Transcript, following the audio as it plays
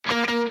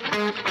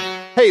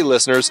Hey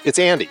listeners, it's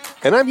Andy,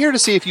 and I'm here to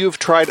see if you've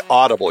tried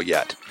Audible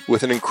yet.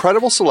 With an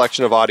incredible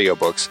selection of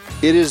audiobooks,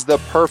 it is the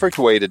perfect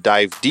way to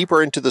dive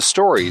deeper into the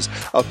stories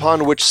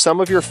upon which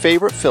some of your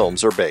favorite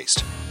films are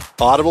based.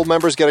 Audible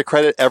members get a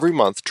credit every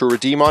month to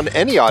redeem on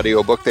any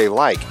audiobook they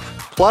like,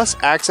 plus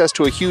access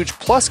to a huge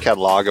Plus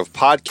catalog of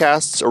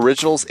podcasts,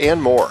 originals,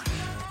 and more.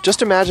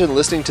 Just imagine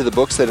listening to the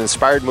books that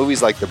inspired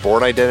movies like The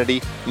Bourne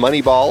Identity,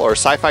 Moneyball, or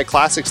sci-fi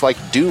classics like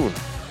Dune.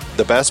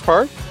 The best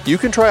part? You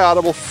can try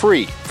Audible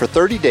free for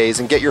 30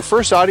 days and get your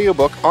first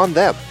audiobook on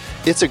them.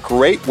 It's a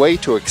great way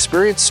to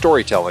experience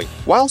storytelling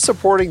while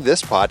supporting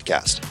this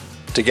podcast.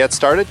 To get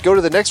started, go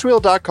to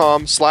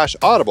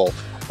thenextreel.com/audible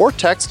or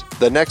text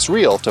the next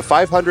reel to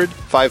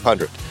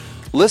 500-500.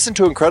 Listen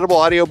to incredible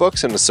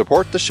audiobooks and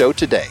support the show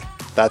today.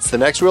 That's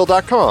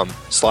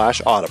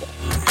thenextreel.com/audible.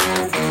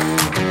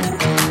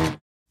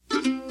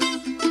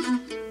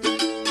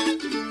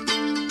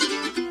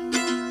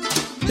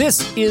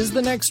 This is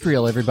The Next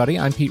Reel, everybody.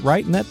 I'm Pete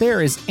Wright, and that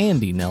there is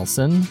Andy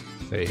Nelson.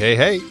 Hey, hey,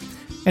 hey.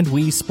 And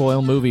we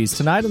spoil movies.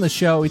 Tonight on the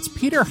show, it's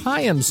Peter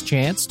Hyams'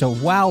 chance to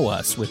wow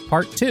us with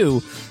part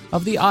 2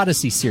 of the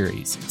Odyssey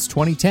series. It's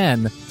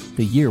 2010,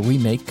 the year we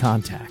make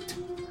contact.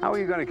 How are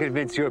you going to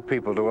convince your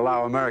people to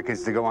allow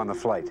Americans to go on the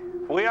flight?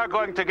 We are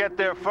going to get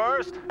there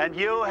first, and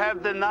you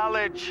have the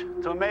knowledge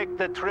to make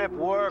the trip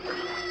work.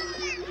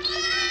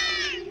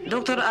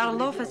 Dr.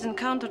 Arlov has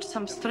encountered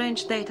some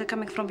strange data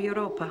coming from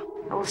Europa.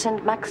 I will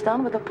send Max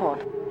down with a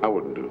pod. I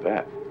wouldn't do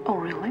that. Oh,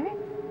 really?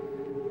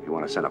 If you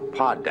want to send a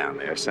pod down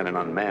there, send an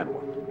unmanned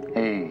one.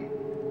 Hey,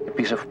 a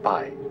piece of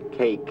pie.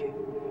 Cake.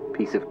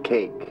 Piece of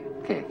cake.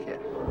 Cake, yeah.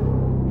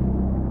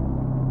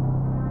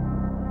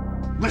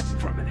 Listen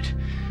for a minute.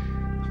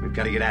 We've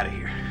got to get out of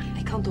here.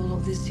 I can't do all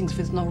of these things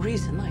with no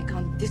reason. I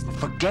can't...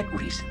 Forget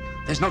reason.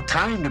 There's no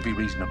time to be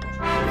reasonable.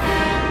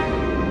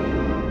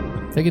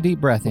 Take a deep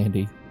breath,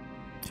 Andy.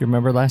 Do you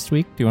remember last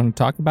week? Do you want to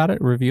talk about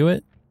it, review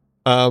it?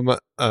 No.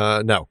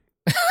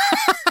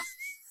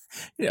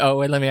 Oh,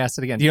 wait, let me ask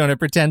it again. Do you want to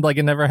pretend like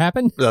it never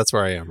happened? That's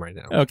where I am right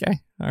now. Okay.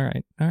 All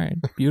right.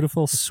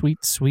 Beautiful,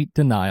 sweet, sweet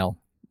denial.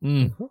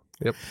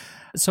 Yep.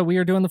 So we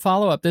are doing the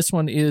follow-up. This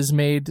one is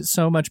made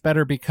so much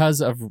better because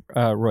of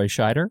Roy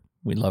Scheider.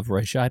 We love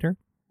Roy Scheider.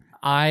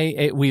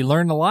 We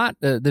learn a lot.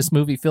 This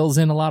movie fills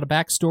in a lot of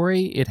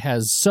backstory. It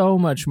has so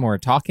much more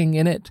talking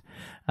in it.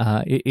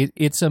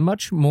 It's a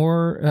much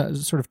more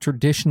sort of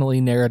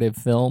traditionally narrative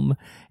film,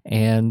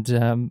 and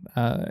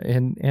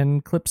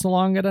clips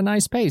along at a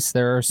nice pace.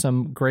 There are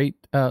some great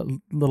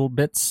little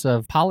bits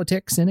of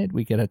politics in it.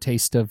 We get a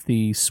taste of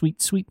the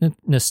sweet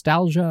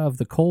nostalgia of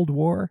the Cold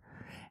War,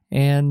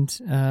 and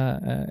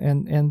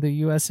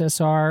the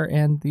USSR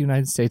and the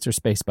United States are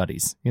space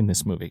buddies in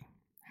this movie.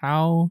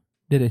 How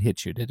did it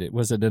hit you?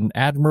 Was it an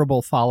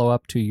admirable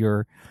follow-up to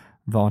your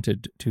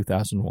vaunted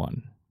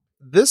 2001?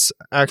 This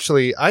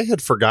actually, I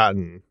had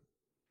forgotten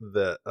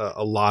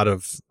a lot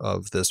of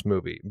this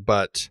movie,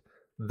 but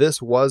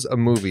this was a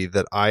movie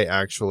that I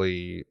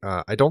actually,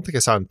 I don't think I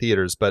saw in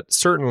theaters, but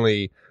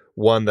certainly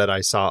one that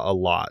I saw a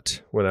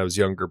lot when I was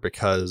younger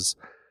because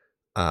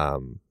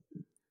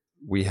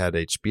we had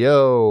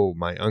HBO,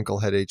 my uncle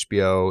had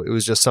HBO. It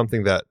was just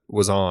something that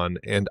was on,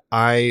 and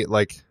I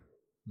like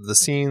the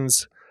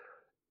scenes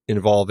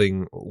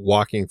involving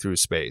walking through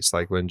space,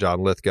 like when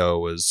John Lithgow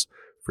was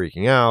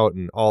freaking out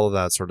and all of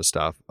that sort of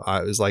stuff.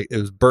 It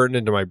was burned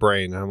into my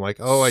brain, and I'm like,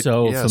 yes,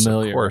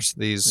 familiar. Of course,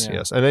 these, yeah.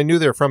 Yes, and I knew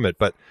they were from it,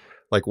 but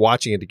like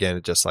watching it again,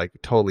 it just like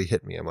totally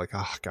hit me. I'm like,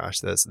 oh gosh,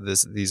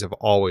 these have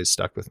always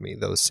stuck with me.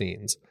 Those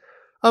scenes,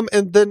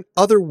 and then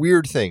other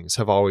weird things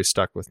have always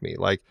stuck with me,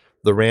 like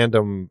the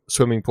random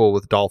swimming pool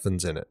with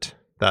dolphins in it.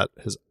 That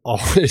has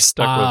always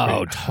stuck with me.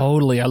 Oh,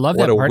 totally. I love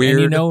that part.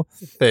 Weird and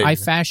thing. I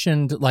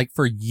fashioned, like,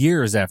 for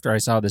years after I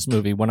saw this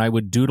movie, when I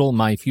would doodle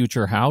my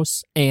future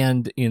house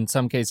and, in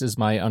some cases,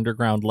 my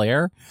underground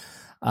lair,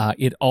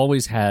 it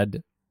always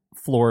had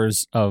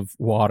floors of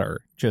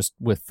water just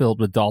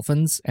filled with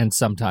dolphins and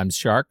sometimes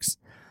sharks,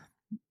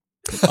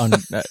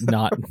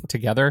 not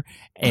together.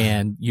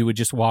 And you would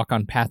just walk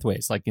on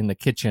pathways. Like in the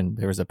kitchen,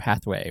 there was a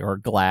pathway or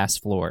glass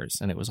floors,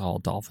 and it was all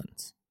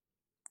dolphins.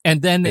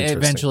 And then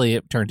eventually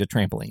it turned to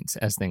trampolines,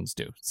 as things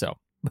do. So,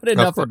 but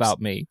enough about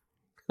me.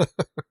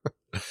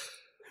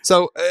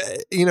 So,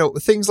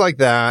 things like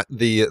that,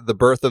 the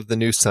birth of the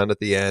new sun at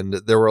the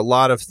end, there were a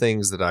lot of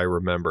things that I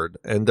remembered,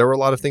 and there were a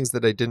lot of things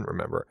that I didn't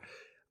remember.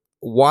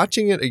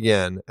 Watching it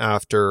again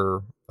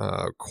after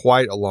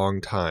quite a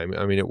long time,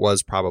 I mean, it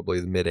was probably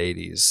the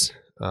mid-'80s,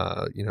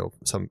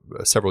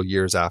 several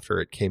years after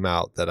it came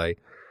out that I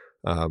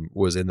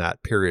was in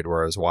that period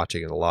where I was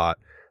watching it a lot.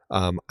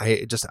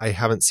 I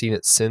haven't seen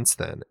it since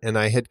then, and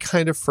I had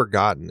kind of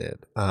forgotten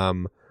it.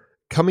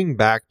 Coming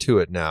back to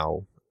it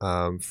now,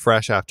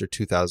 fresh after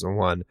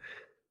 2001,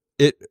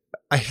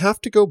 I have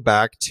to go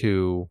back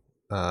to,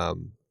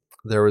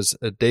 there was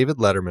a David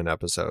Letterman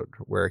episode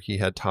where he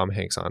had Tom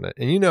Hanks on it,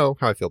 and you know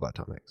how I feel about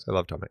Tom Hanks. I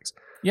love Tom Hanks.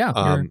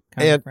 Yeah.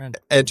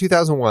 And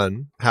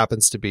 2001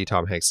 happens to be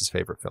Tom Hanks'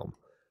 favorite film.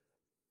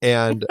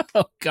 And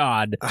oh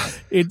God,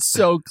 it's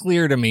so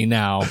clear to me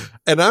now.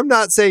 And I'm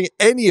not saying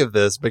any of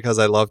this because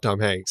I love Tom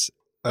Hanks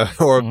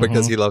or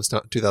because he loves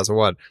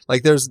 2001.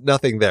 Like, there's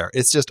nothing there.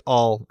 It's just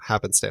all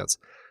happenstance.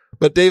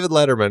 But David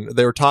Letterman,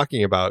 they were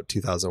talking about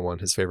 2001,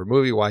 his favorite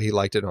movie, why he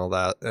liked it and all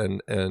that.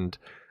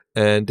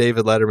 And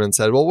David Letterman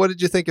said, well, what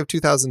did you think of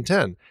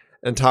 2010?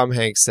 And Tom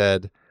Hanks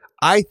said,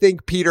 I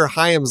think Peter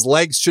Hyam's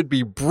legs should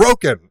be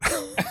broken.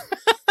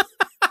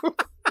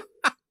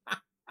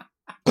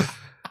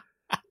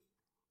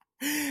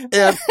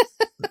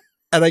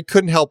 And I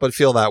couldn't help but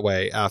feel that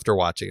way after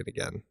watching it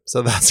again.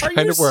 So that's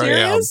kind of where I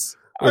am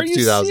with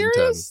 2010.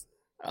 Serious?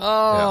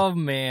 Oh,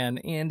 man,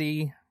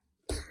 Andy.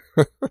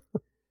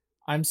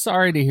 I'm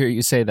sorry to hear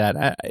you say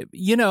that.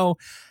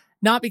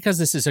 Not because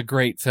this is a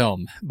great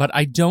film, but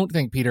I don't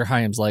think Peter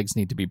Hyam's legs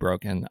need to be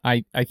broken.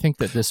 I think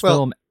that this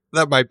film...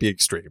 That might be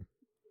extreme.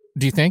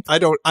 Do you think? I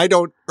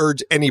don't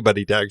urge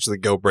anybody to actually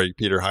go break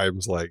Peter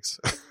Hyam's legs.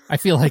 I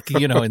feel like,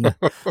 in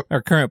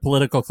our current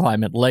political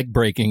climate, leg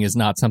breaking is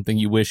not something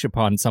you wish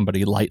upon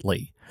somebody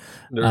lightly.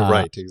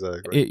 Right,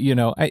 exactly.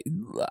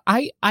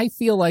 I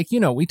feel like,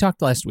 we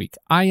talked last week.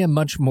 I am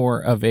much more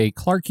of a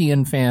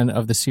Clarkian fan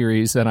of the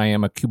series than I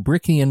am a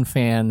Kubrickian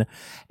fan.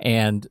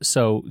 And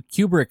so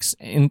Kubrick's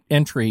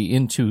entry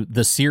into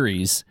the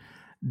series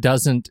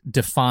doesn't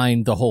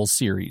define the whole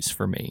series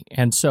for me.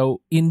 And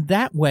so in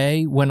that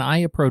way, when I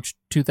approached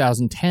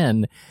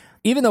 2010,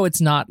 even though it's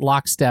not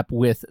lockstep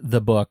with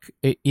the book,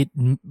 it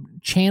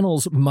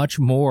channels much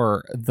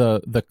more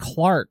the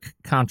Clarke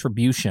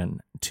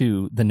contribution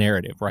to the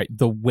narrative, right?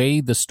 The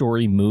way the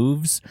story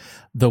moves,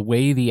 the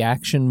way the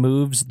action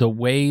moves, the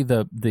way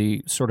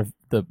the sort of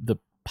the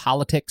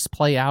politics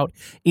play out,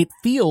 it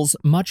feels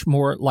much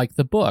more like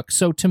the book.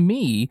 So to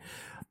me,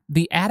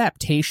 the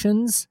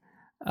adaptations,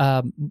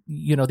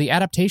 the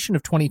adaptation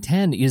of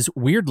 2010 is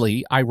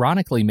weirdly,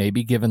 ironically,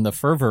 maybe given the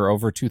fervor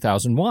over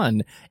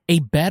 2001, a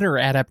better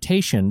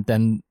adaptation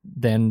than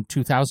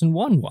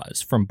 2001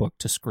 was from book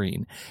to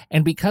screen.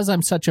 And because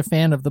I'm such a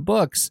fan of the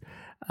books,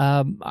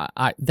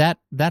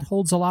 that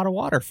holds a lot of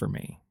water for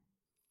me.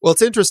 Well,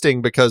 it's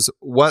interesting because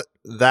what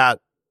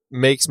that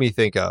makes me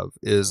think of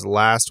is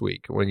last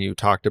week when you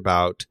talked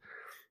about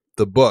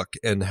the book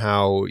and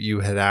how you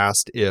had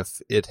asked if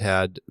it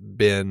had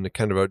been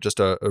kind of just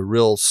a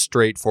real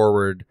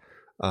straightforward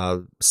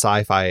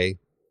sci-fi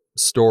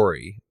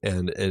story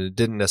and it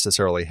didn't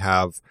necessarily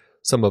have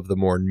some of the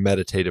more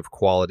meditative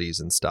qualities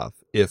and stuff.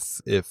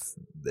 If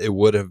it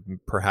would have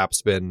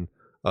perhaps been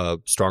a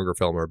stronger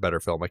film or a better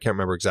film. I can't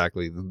remember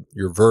exactly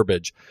your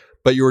verbiage,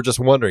 but you were just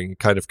wondering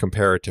kind of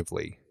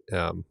comparatively,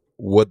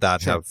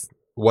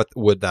 what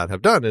would that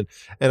have done?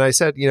 And I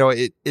said,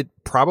 it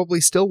probably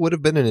still would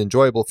have been an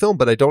enjoyable film,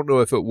 but I don't know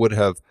if it would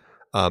have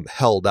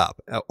held up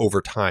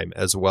over time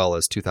as well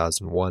as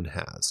 2001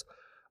 has.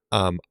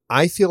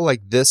 I feel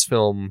like this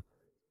film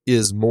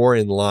is more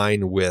in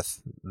line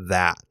with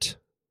that.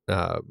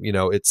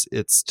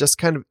 It's just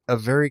kind of a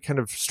very kind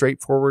of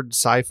straightforward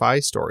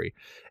sci-fi story.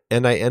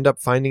 And I end up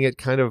finding it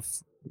kind of,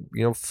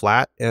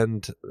 flat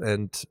and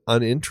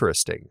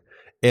uninteresting.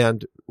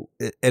 And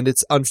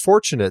it's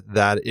unfortunate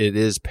that it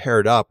is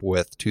paired up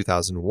with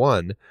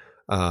 2001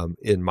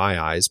 in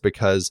my eyes,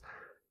 because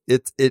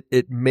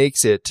it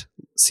makes it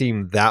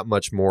seem that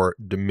much more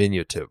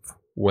diminutive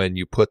when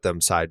you put them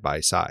side by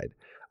side.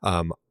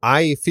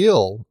 I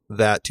feel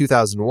that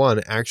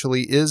 2001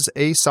 actually is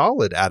a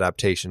solid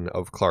adaptation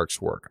of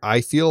Clarke's work.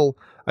 I've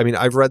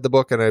read the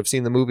book and I've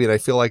seen the movie and I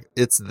feel like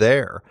it's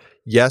there.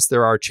 Yes,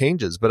 there are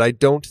changes, but I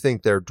don't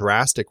think they're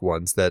drastic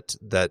ones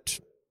that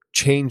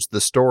changed the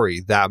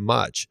story that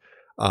much.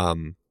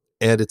 And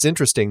it's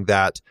interesting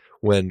that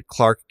when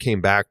Clarke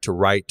came back to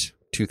write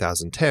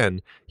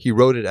 2010, he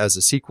wrote it as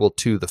a sequel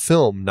to the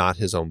film, not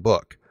his own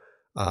book.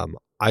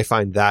 I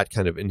find that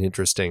kind of an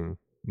interesting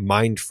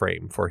mind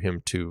frame for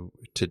him to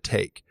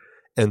take.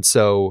 And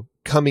so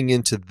coming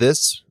into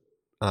this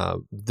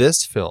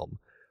film,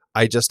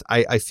 I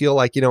feel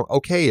like,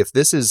 okay, if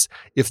this is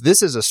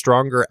a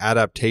stronger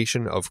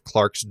adaptation of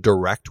Clarke's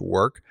direct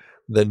work,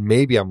 then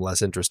maybe I'm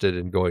less interested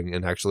in going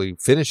and actually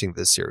finishing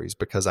this series,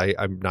 because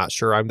I'm not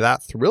sure I'm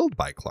that thrilled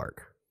by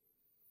Clarke.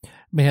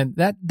 Man,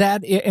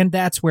 and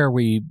that's where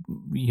we,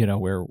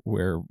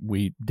 where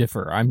we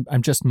differ.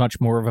 I'm just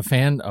much more of a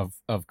fan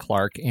of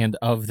Clarke and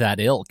of that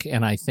ilk,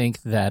 and I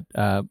think that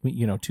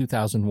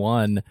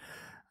 2001.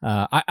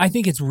 I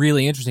think it's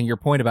really interesting, your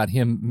point about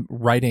him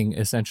writing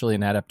essentially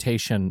an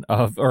adaptation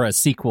of, or a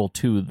sequel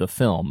to the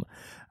film,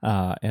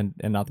 and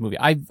not the movie.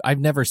 I've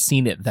never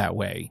seen it that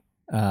way.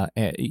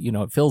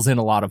 It fills in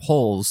a lot of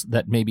holes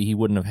that maybe he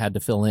wouldn't have had to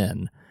fill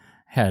in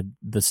had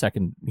the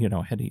second,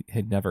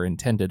 had never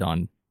intended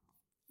on,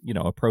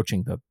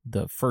 approaching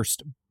the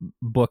first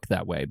book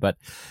that way. But,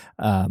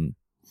 I'm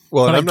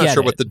not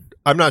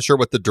sure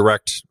what the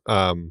direct,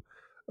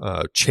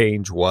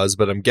 change was,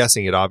 but I'm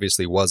guessing it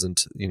obviously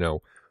wasn't,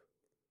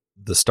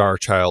 the Star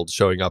Child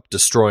showing up,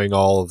 destroying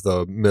all of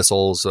the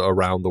missiles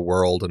around the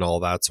world and all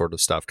that sort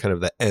of stuff, kind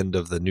of the end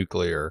of the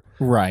nuclear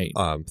thing.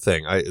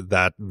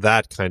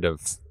 That kind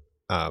of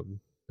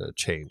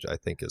change, I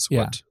think is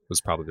Yeah. what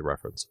was probably the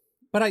reference.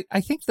 But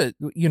I think that,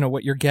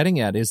 what you're getting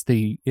at is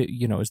the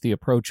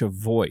approach of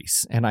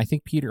voice. And I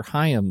think Peter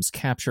Hyams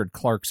captured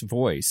Clark's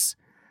voice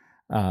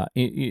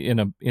in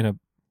a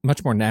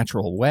much more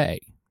natural way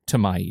to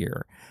my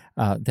ear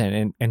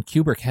and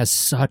Kubrick has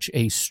such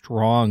a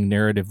strong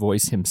narrative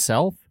voice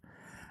himself.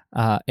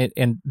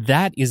 And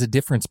that is a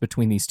difference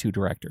between these two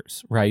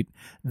directors, right?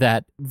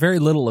 That very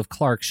little of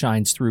Clark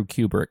shines through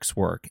Kubrick's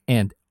work,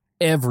 and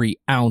every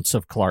ounce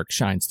of Clark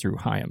shines through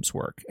Hyams'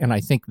 work. And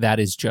I think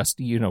that is just,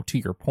 to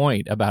your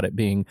point about it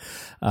being,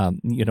 a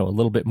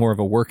little bit more of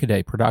a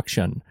workaday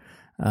production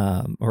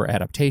or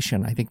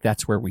adaptation. I think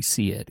that's where we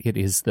see it. It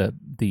is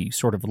the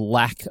sort of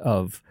lack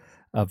of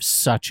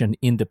such an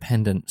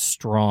independent,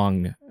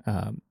 strong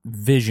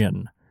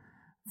vision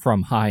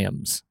from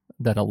Hyams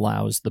that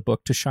allows the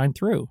book to shine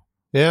through.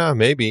 Yeah,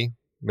 maybe,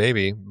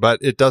 but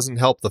it doesn't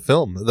help the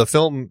film. The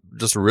film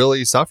just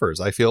really suffers.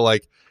 I feel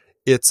like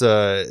it's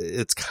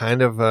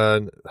kind of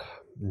a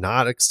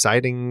not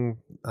exciting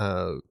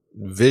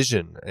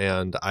vision,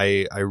 and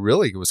I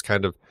really was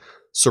kind of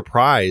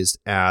surprised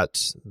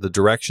at the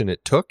direction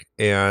it took.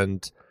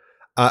 And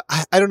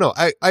I don't know.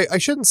 I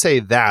shouldn't say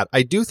that.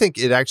 I do think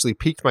it actually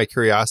piqued my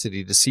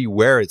curiosity to see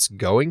where it's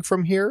going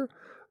from here,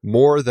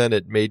 more than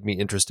it made me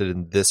interested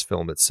in this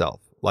film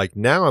itself. Like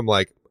now I'm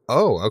like,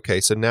 oh, okay,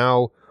 so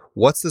now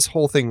what's this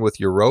whole thing with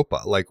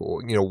Europa? Like,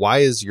 why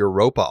is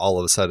Europa all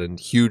of a sudden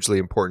hugely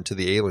important to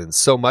the aliens?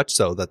 So much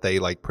so that they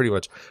like pretty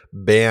much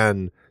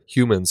ban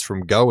humans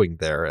from going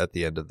there at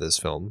the end of this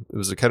film. It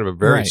was a kind of a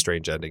very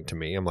strange ending to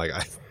me. I'm like,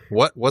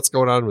 what's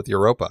going on with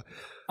Europa?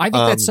 I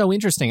think that's so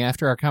interesting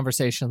after our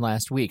conversation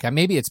last week.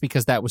 Maybe it's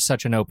because that was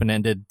such an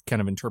open-ended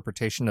kind of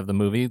interpretation of the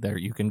movie that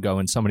you can go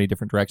in so many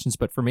different directions.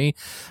 But for me,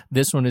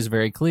 this one is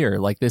very clear.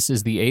 Like, this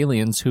is the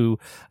aliens who,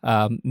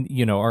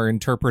 are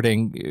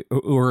interpreting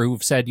or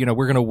who've said,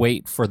 we're going to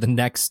wait for the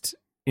next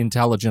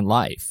intelligent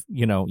life.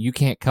 You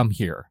can't come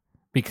here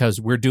because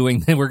we're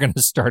going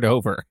to start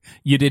over.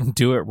 You didn't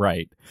do it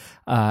right.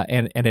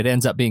 And it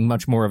ends up being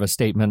much more of a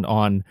statement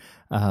on,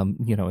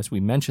 as we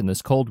mentioned,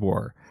 this Cold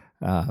War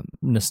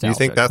nostalgia. You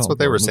think that's what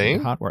they were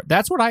saying? Hot War.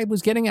 That's what I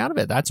was getting out of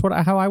it. That's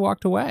how I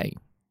walked away.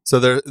 So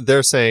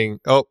they're saying,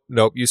 oh,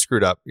 nope, you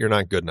screwed up. You're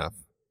not good enough.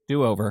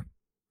 Do over.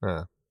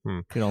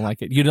 You don't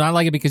like it. You don't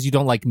like it because you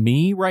don't like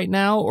me right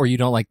now, or you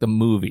don't like the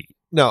movie?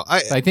 No,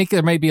 I think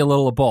there may be a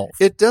little of both.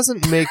 It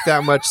doesn't make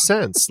that much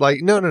sense.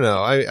 Like, no.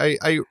 I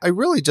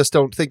really just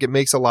don't think it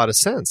makes a lot of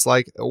sense.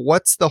 Like,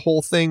 what's the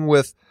whole thing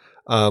with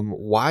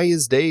why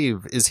is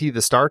Dave? Is he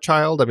the Star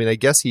Child? I mean, I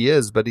guess he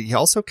is, but he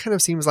also kind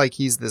of seems like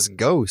he's this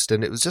ghost.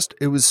 And it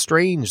was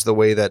strange the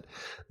way that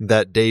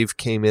Dave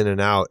came in and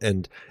out,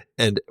 and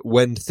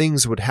when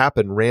things would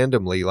happen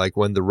randomly, like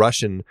when the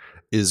Russian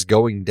is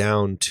going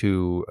down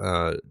to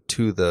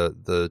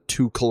the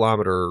 2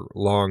 kilometer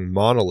long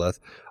monolith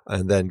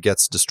and then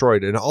gets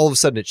destroyed, and all of a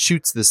sudden it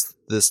shoots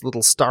this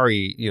little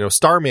starry,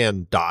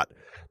 Starman dot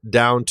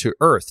down to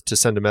Earth to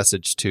send a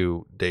message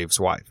to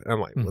Dave's wife. And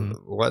I'm like,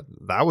 what?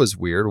 That was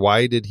weird.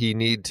 Why did he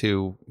need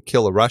to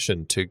kill a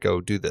Russian to go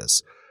do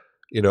this?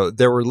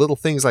 There were little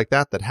things like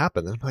that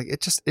happened. And I'm like,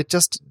 it just,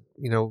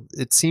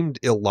 it seemed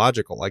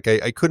illogical. Like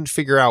I couldn't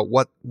figure out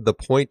what the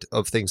point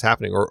of things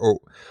happening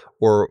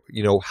or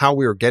how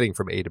we were getting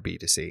from A to B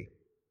to C.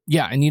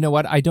 Yeah, and you know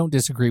what? I don't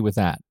disagree with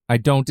that. I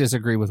don't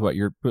disagree with what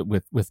you're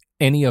with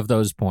any of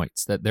those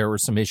points. That there were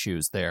some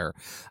issues there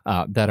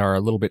that are a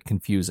little bit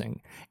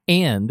confusing,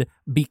 and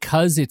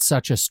because it's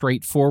such a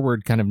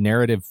straightforward kind of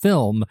narrative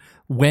film,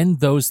 when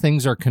those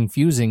things are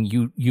confusing,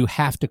 you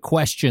have to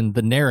question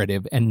the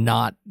narrative and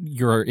not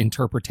your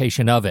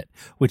interpretation of it,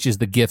 which is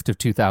the gift of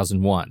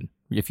 2001.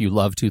 If you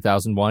love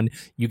 2001,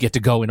 you get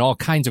to go in all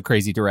kinds of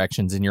crazy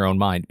directions in your own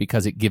mind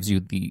because it gives you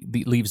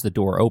leaves the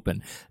door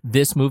open.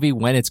 This movie,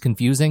 when it's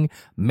confusing,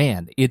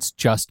 man, it's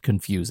just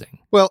confusing.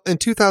 Well, in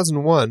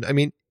 2001, I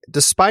mean,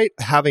 despite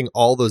having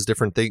all those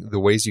different things, the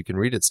ways you can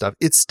read it stuff,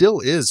 it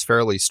still is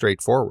fairly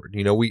straightforward.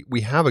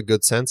 We have a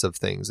good sense of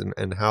things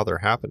and how they're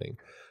happening.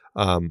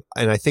 And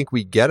I think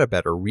we get a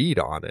better read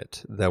on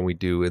it than we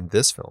do in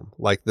this film.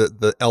 Like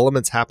the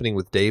elements happening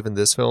with Dave in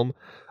this film,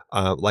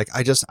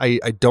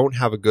 I don't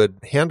have a good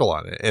handle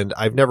on it, and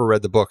I've never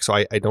read the book, so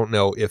I don't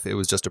know if it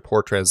was just a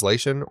poor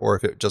translation or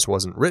if it just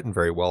wasn't written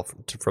very well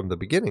from the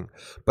beginning.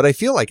 But I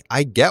feel like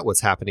I get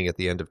what's happening at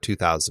the end of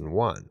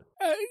 2001.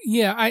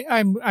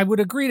 I would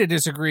agree to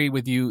disagree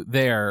with you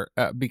there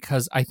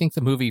because I think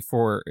the movie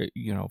for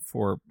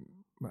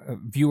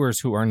viewers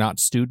who are not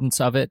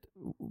students of it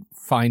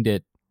find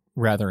it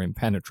rather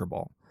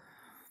impenetrable,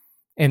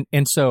 and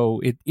so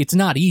it's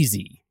not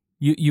easy.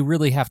 You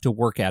really have to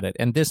work at it.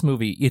 And this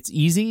movie, it's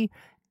easy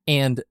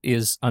and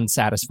is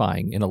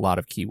unsatisfying in a lot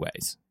of key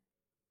ways.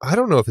 I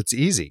don't know if it's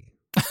easy.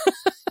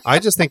 I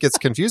just think it's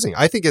confusing.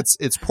 I think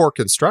it's poor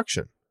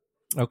construction.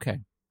 Okay.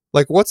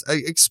 Like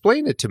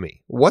explain it to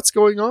me. What's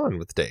going on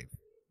with Dave?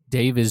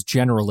 Dave is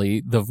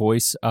generally the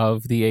voice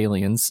of the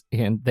aliens,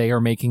 and they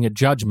are making a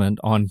judgment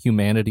on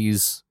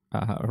humanity's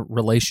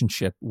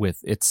relationship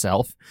with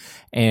itself.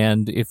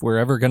 And if we're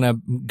ever going to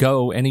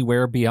go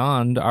anywhere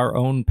beyond our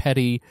own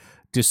petty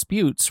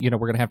disputes, we're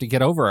going to have to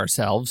get over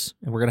ourselves,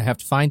 and we're going to have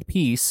to find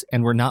peace,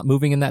 and we're not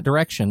moving in that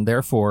direction.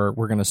 Therefore,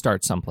 we're going to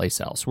start someplace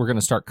else. We're going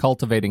to start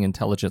cultivating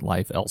intelligent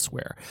life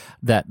elsewhere.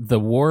 That the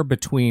war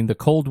between the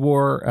Cold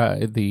War,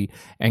 the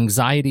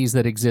anxieties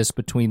that exist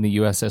between the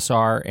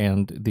USSR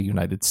and the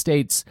United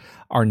States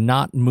are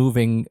not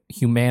moving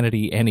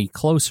humanity any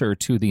closer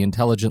to the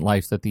intelligent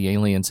life that the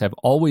aliens have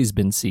always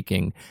been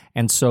seeking,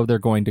 and so they're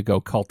going to go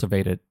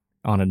cultivate it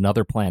on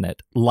another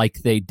planet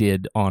like they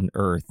did on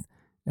Earth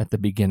at the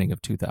beginning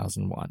of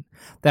 2001.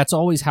 That's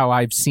always how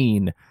I've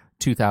seen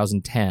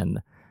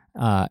 2010,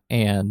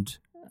 and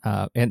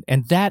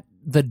that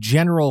the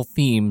general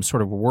theme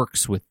sort of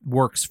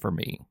works for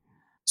me.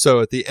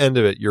 So at the end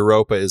of it,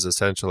 Europa is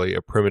essentially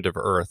a primitive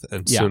Earth,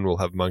 and Yeah. soon we'll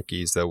have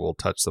monkeys that will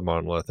touch the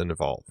monolith and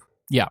evolve.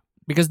 Yeah,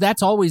 because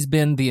that's always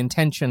been the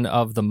intention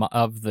of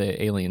the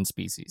alien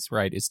species,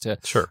 right? Is to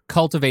Sure.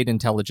 cultivate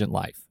intelligent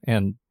life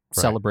and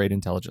Right. celebrate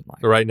intelligent life.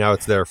 Right now,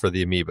 it's there for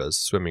the amoebas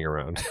swimming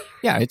around.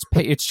 Yeah,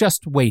 it's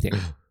just waiting.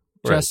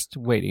 Right. Just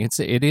waiting.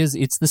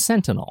 It's the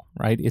sentinel,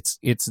 right? It's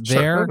Sure.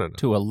 there No.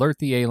 to alert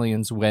the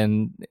aliens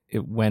when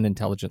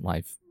intelligent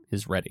life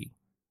is ready.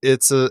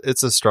 It's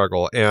a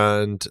struggle,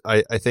 and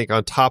I think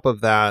on top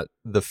of that,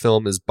 the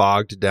film is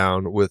bogged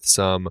down with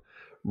some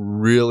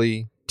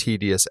really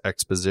tedious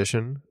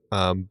exposition,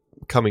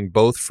 coming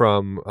both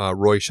from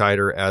Roy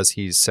Scheider as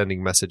he's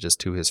sending messages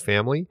to his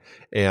family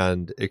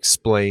and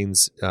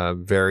explains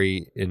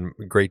in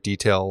great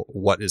detail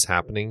what is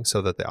happening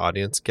so that the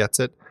audience gets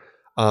it.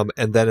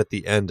 And then at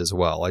the end as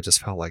well, I just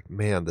felt like,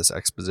 man, this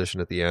exposition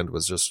at the end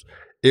was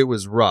it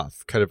was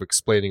rough, kind of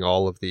explaining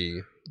all of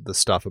the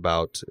stuff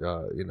about,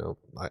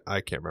 I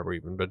can't remember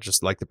even, but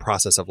just like the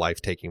process of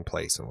life taking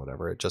place and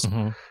whatever. It just,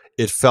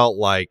 It felt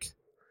like,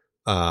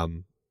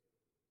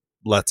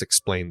 let's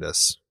explain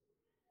this.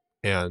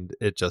 And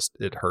it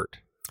hurt.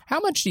 How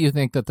much do you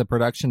think that the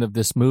production of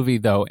this movie,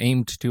 though,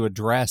 aimed to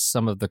address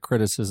some of the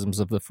criticisms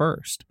of the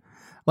first?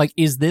 Like,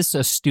 is this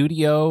a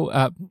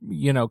studio,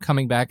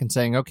 coming back and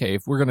saying, okay,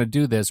 if we're going to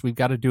do this, we've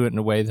got to do it in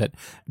a way that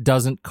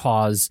doesn't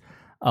cause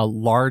a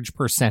large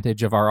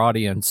percentage of our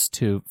audience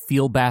to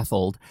feel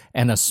baffled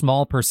and a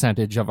small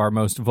percentage of our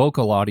most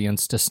vocal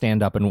audience to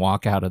stand up and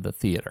walk out of the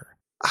theater?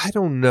 I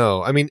don't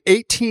know. I mean,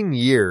 18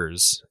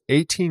 years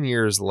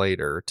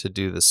later to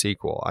do the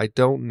sequel. I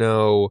don't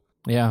know.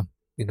 Yeah.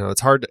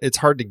 It's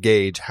hard to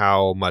gauge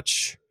how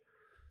much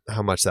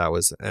that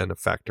was an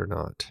effect or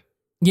not.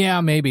 Yeah,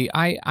 maybe.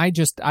 I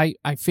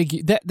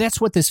figure that's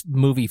what this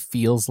movie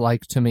feels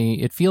like to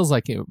me. It feels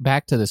like,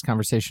 back to this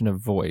conversation of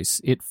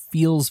voice, it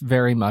feels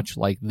very much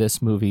like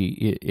this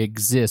movie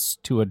exists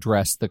to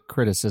address the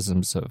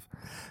criticisms of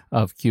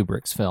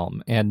Kubrick's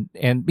film. And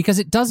because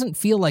it doesn't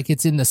feel like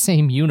it's in the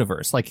same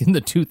universe, like in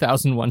the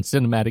 2001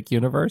 cinematic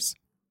universe.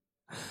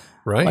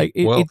 Right. Like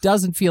it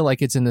doesn't feel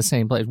like it's in the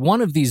same place. One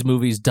of these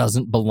movies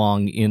doesn't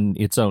belong in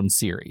its own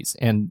series,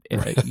 and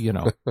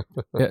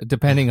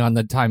depending on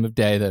the time of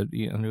day that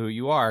who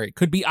you are, it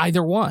could be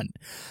either one.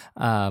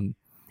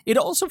 It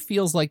also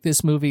feels like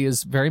this movie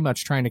is very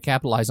much trying to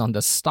capitalize on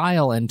the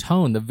style and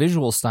tone, the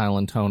visual style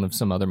and tone of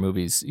some other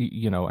movies,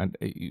 and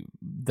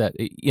that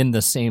in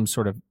the same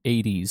sort of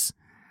 80s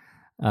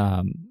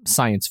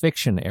science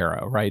fiction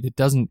era, right? It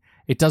doesn't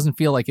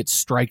feel like it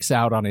strikes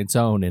out on its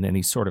own in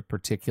any sort of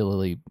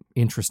particularly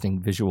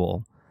interesting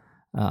visual,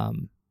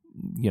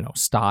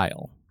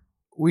 style.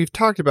 We've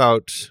talked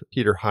about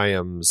Peter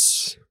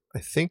Hyams, I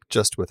think,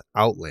 just with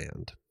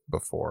Outland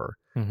before,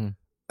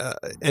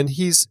 and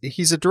he's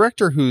a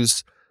director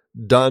who's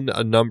done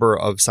a number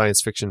of science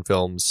fiction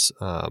films,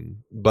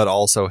 but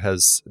also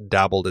has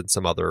dabbled in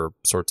some other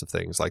sorts of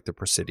things like The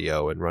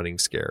Presidio and Running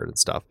Scared and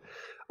stuff.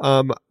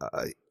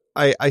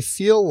 I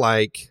feel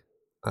like,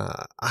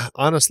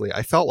 honestly,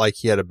 I felt like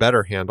he had a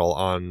better handle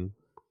on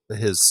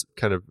his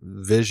kind of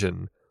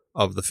vision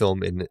of the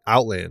film in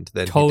Outland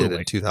than he did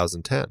in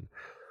 2010.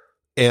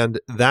 And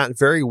that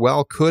very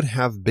well could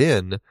have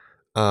been,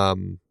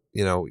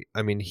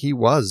 he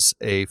was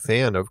a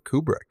fan of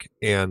Kubrick,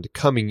 and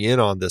coming in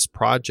on this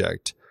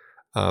project,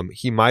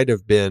 he might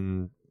have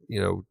been,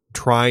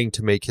 trying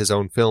to make his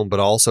own film, but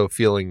also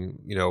feeling,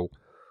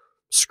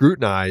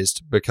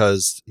 scrutinized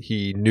because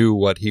he knew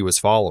what he was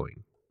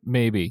following.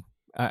 Maybe.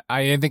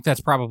 I think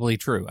that's probably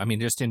true. I mean,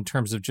 just in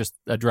terms of just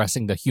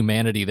addressing the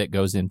humanity that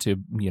goes into,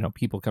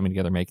 people coming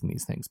together making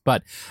these things.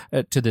 But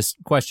to this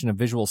question of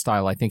visual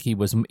style, I think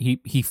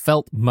he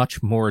felt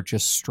much more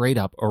just straight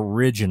up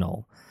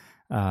original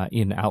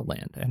in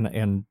Outland,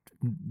 and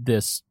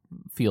this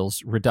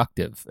feels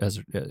reductive as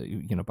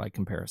by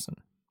comparison.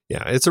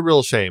 Yeah, it's a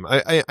real shame.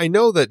 I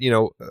know that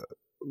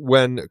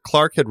when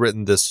Clark had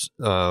written this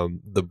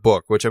the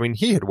book, which, I mean,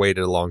 he had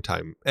waited a long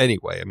time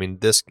anyway. I mean,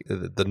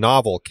 the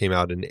novel came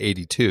out in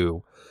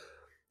 1982,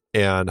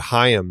 and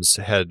Hyams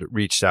had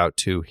reached out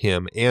to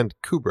him and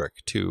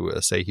Kubrick to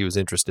say he was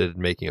interested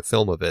in making a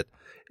film of it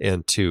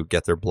and to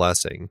get their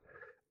blessing.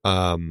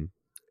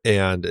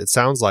 And it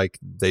sounds like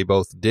they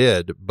both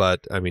did,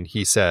 but I mean,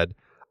 he said,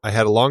 I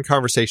had a long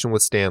conversation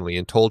with Stanley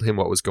and told him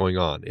what was going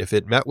on. If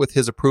it met with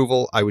his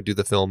approval, I would do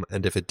the film,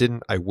 and if it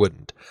didn't, I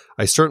wouldn't.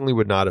 I certainly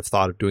would not have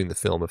thought of doing the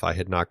film if I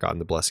had not gotten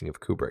the blessing of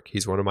Kubrick.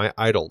 He's one of my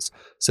idols,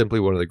 simply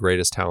one of the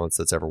greatest talents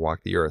that's ever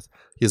walked the earth.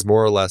 He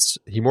more or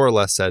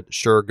less said,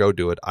 sure, go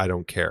do it. I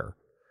don't care.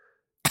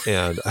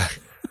 And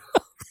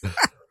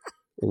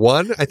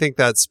one, I think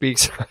that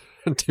speaks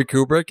to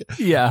Kubrick,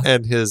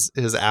 and his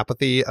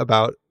apathy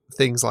about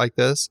things like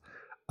this.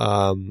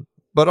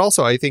 But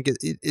also, I think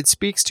it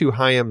speaks to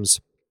Hyam's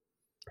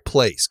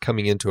place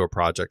coming into a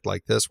project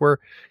like this, where,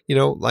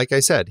 like I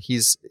said,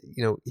 he's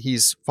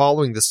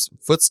following the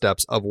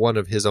footsteps of one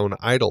of his own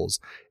idols,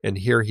 and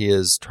here he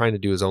is trying to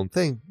do his own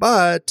thing,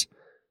 but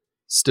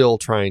still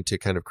trying to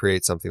kind of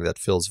create something that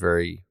feels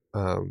very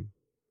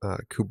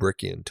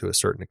Kubrickian to a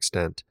certain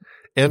extent,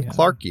 and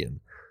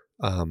Clarkian.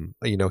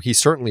 He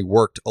certainly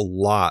worked a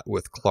lot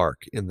with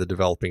Clark in the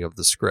developing of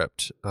the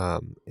script.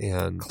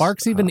 And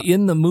Clark's even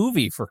in the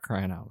movie, for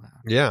crying out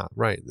loud. Yeah,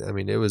 right. I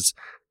mean, it was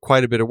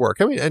quite a bit of work.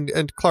 I mean,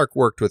 and Clark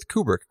worked with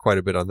Kubrick quite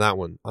a bit on that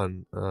one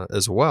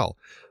as well.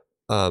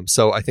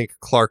 So I think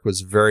Clark was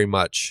very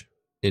much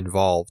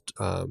involved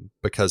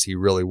because he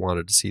really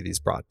wanted to see these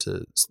brought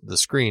to the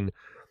screen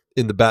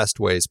in the best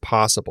ways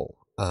possible.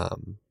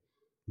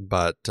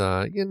 But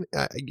I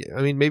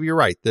mean, maybe you're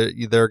right.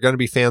 There are going to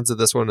be fans of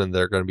this one, and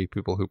there are going to be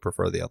people who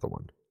prefer the other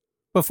one.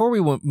 Before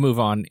we move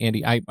on,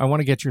 Andy, I want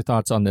to get your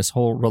thoughts on this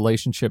whole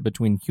relationship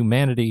between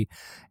humanity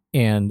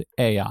and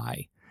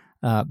AI.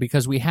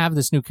 Because we have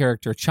this new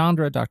character,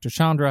 Chandra, Dr.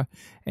 Chandra,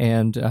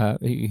 and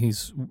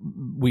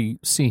we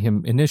see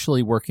him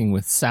initially working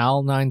with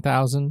Sal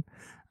 9000,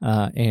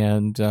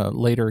 and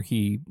later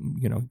he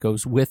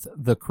goes with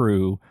the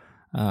crew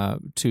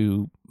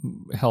to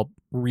help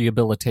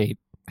rehabilitate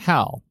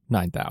HAL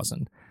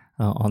 9000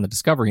 on the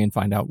Discovery and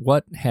find out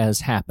what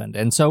has happened.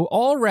 And so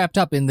all wrapped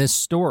up in this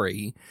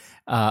story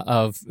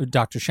of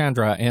Dr.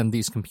 Chandra and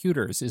these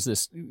computers is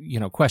this,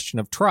 question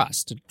of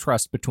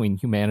trust between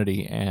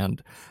humanity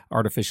and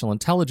artificial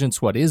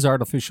intelligence. What is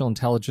artificial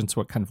intelligence?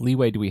 What kind of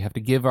leeway do we have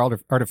to give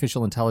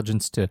artificial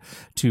intelligence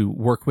to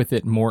work with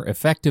it more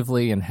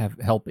effectively and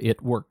help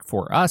it work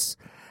for us?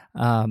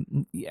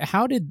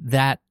 How did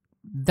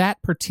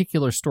that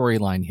particular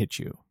storyline hit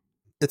you?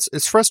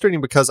 It's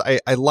frustrating because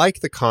I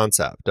like the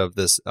concept of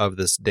this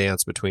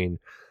dance between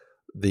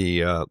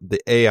the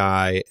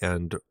AI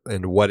and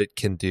what it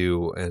can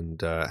do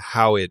and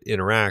how it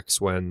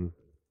interacts when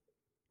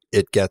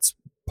it gets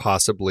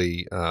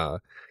possibly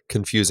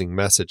confusing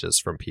messages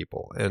from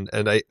people, and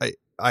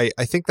I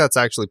think that's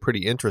actually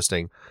pretty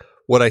interesting.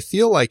 What I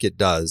feel like it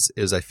does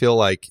is I feel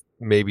like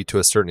maybe to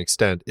a certain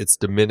extent it's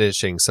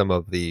diminishing some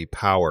of the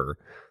power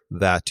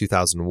that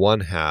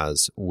 2001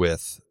 has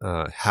with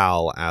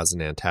HAL as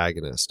an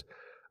antagonist.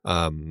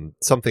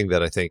 Something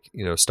that I think,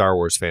 Star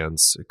Wars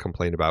fans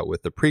complain about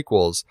with the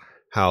prequels,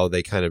 how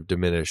they kind of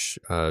diminish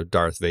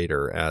Darth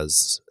Vader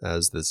as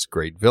this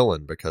great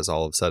villain because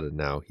all of a sudden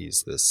now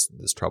he's this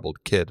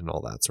troubled kid and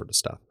all that sort of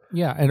stuff.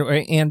 Yeah,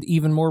 and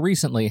even more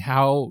recently,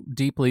 how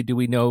deeply do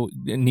we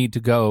need to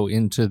go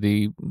into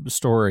the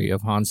story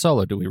of Han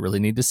Solo? Do we really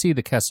need to see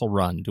the Kessel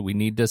Run? Do we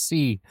need to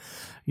see,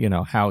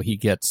 how he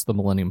gets the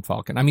Millennium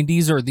Falcon? I mean,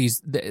 these are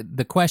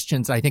the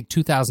questions. I think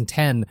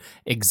 2010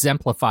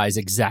 exemplifies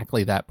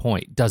exactly that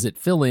point. Does it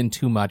fill in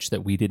too much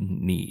that we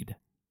didn't need?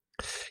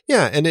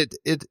 Yeah, and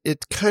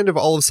it kind of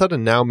all of a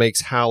sudden now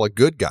makes Hal a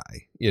good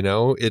guy.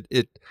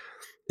 It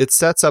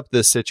sets up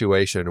this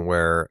situation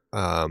where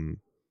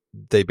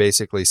they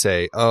basically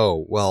say,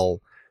 oh, well,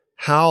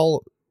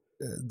 Hal,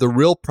 the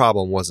real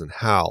problem wasn't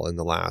Hal in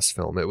the last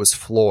film. It was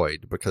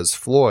Floyd, because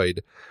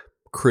Floyd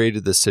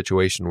created this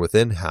situation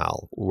within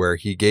Hal where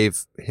he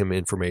gave him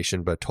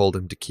information but told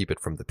him to keep it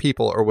from the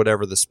people or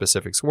whatever the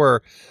specifics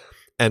were.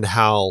 And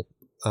Hal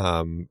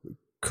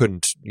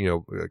couldn't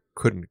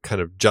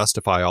kind of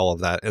justify all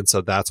of that. And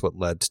so that's what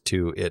led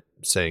to it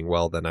saying,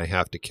 well, then I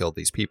have to kill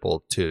these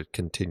people to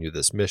continue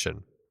this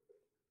mission.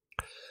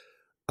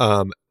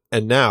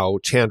 And now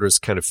Chandra's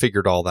kind of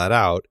figured all that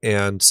out.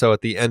 And so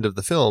at the end of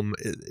the film,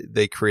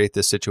 they create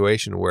this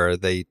situation where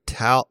they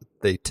tell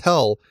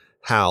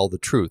Hal the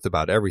truth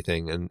about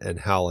everything. And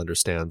Hal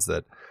understands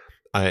that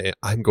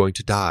I'm going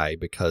to die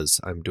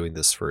because I'm doing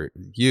this for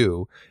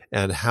you.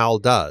 And Hal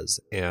does.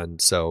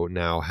 And so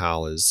now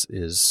Hal is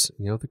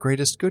the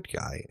greatest good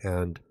guy.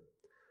 And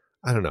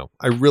I don't know.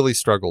 I really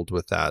struggled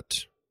with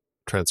that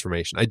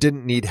transformation. I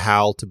didn't need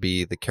Hal to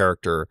be the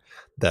character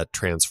that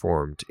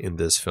transformed in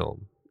this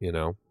film,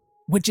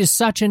 Which is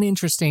such an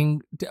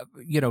interesting,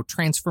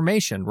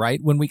 transformation, right?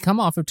 When we come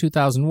off of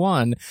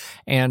 2001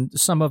 and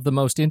some of the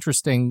most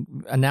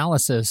interesting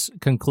analysis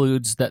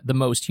concludes that the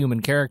most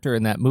human character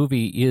in that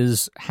movie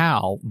is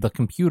Hal, the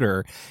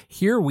computer.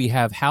 Here we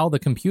have Hal, the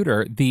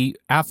computer, the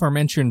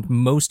aforementioned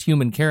most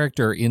human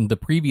character in the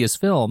previous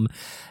film,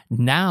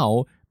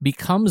 now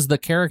becomes the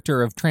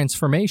character of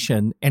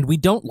transformation, and we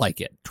don't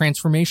like it.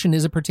 Transformation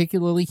is a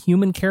particularly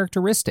human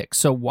characteristic,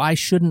 so why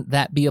shouldn't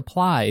that be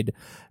applied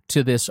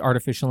to this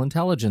artificial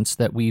intelligence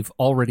that we've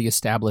already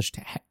established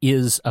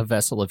is a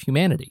vessel of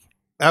humanity?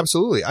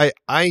 Absolutely.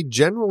 I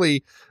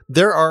generally,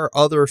 there are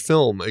other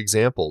film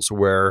examples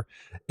where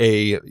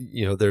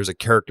there's a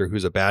character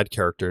who's a bad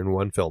character in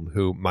one film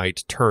who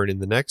might turn in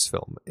the next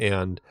film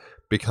and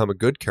become a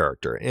good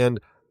character.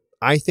 And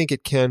I think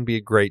it can be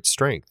a great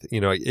strength.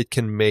 It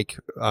can make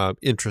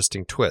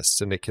interesting twists,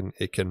 and it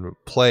can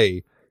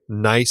play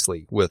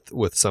nicely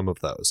with some of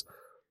those.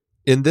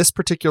 In this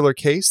particular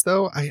case,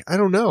 though, I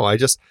don't know.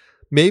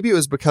 Maybe it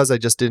was because I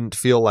just didn't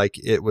feel like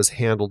it was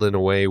handled in a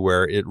way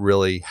where it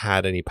really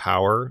had any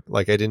power.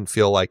 Like, I didn't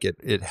feel like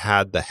it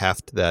had the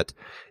heft that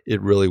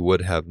it really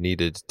would have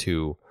needed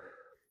to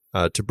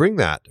bring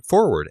that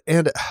forward.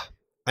 And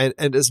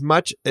as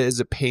much as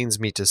it pains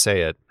me to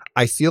say it,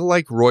 I feel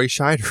like Roy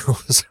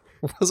Scheider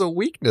was a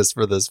weakness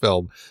for this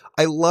film.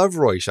 I love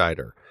Roy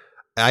Scheider.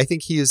 I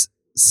think he is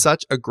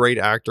such a great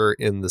actor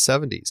in the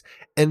 70s.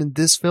 And in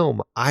this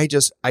film, I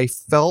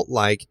felt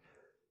like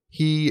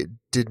he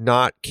did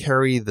not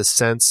carry the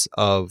sense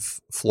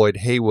of Floyd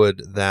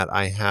Haywood that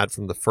I had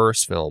from the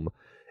first film.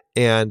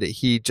 And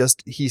he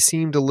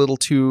seemed a little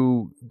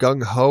too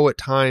gung-ho at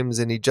times.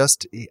 And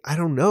I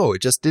don't know,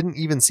 it just didn't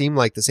even seem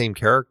like the same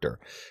character.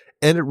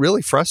 And it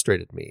really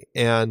frustrated me.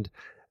 And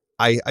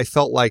I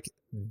felt like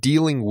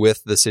dealing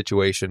with the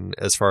situation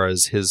as far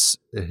as his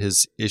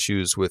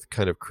issues with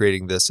kind of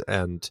creating this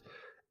and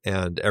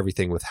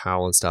everything with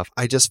Hal and stuff,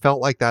 I just felt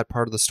like that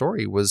part of the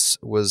story was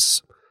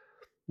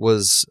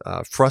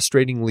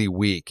frustratingly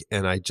weak,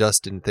 and I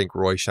just didn't think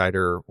Roy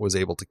Scheider was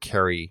able to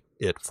carry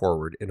it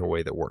forward in a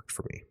way that worked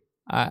for me.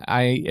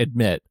 I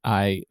admit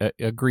I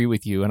agree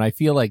with you, and I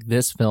feel like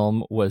this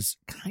film was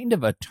kind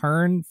of a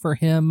turn for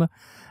him.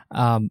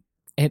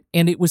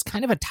 And it was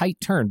kind of a tight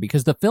turn,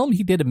 because the film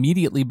he did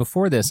immediately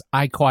before this,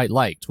 I quite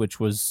liked, which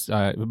was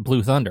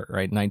Blue Thunder,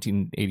 right,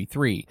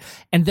 1983.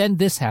 And then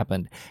this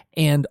happened.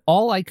 And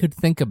all I could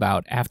think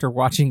about after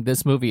watching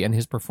this movie and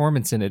his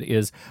performance in it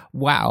is,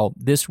 wow,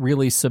 this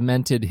really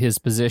cemented his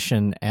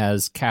position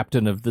as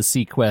captain of the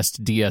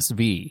Sequest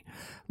DSV.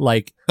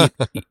 Like,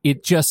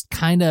 it just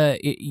kind of,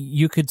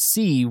 you could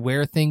see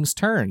where things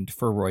turned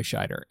for Roy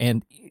Scheider.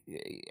 And,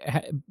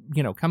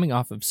 coming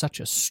off of such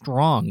a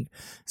strong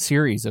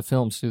series of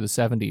films through the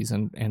 70s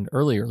and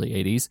early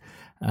 80s,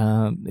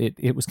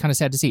 it was kind of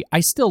sad to see.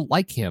 I still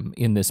like him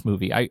in this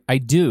movie. I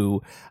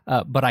do,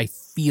 but I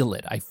feel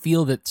it. I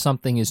feel that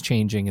something is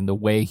changing in the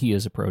way he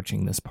is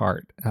approaching this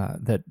part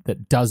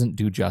that doesn't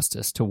do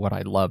justice to what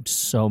I loved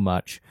so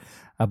much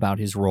about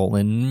his role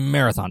in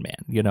Marathon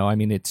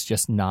Man. It's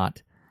just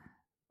not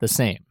the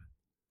same.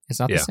 It's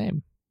not the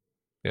same.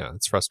 Yeah,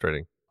 it's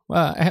frustrating.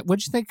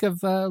 What'd you think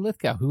of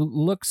Lithgow, who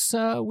looks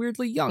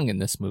weirdly young in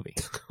this movie?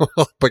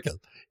 Because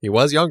he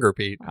was younger,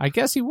 Pete. I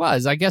guess he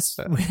was. I guess,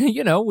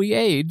 we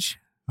age.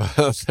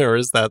 There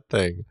is that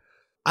thing.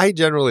 I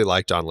generally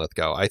like John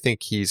Lithgow. I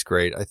think he's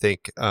great. I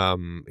think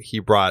he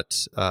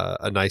brought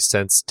a nice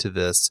sense to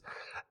this.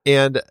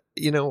 And,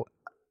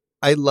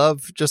 I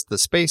love just the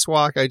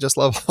spacewalk. I just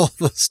love all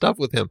the stuff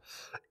with him.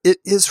 It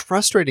is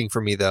frustrating for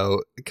me,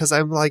 though, because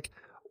I'm like,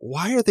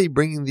 why are they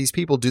bringing these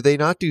people? Do they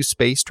not do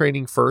space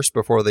training first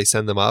before they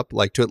send them up?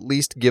 Like, to at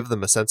least give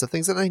them a sense of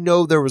things. And I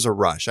know there was a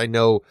rush. I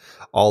know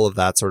all of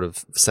that sort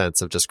of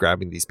sense of just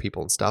grabbing these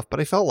people and stuff.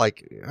 But I felt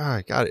like,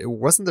 God,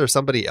 wasn't there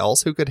somebody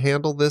else who could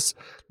handle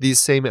these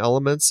same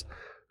elements,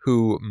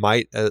 who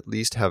might at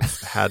least have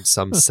had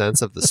some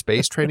sense of the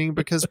space training?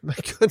 Because my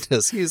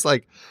goodness, he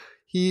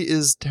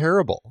is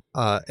terrible.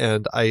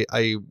 And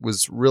I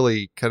was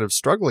really kind of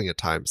struggling at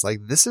times.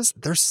 Like,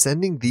 they're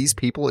sending these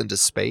people into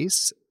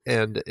space.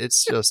 And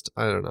it's just,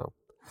 I don't know.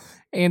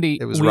 Andy,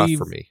 it was rough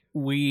for me.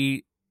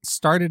 We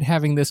started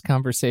having this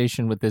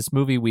conversation with this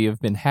movie. We have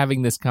been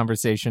having this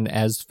conversation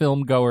as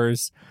film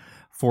goers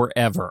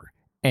forever,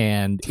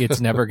 and it's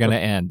never going to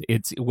end.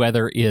 It's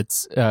whether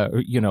it's,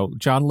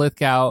 John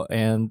Lithgow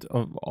and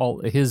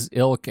all his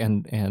ilk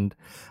and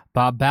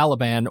Bob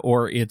Balaban,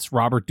 or it's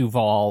Robert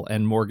Duvall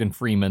and Morgan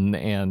Freeman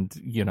and,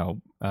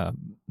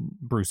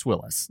 Bruce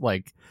Willis.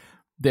 Like,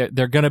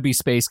 they're going to be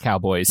space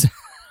cowboys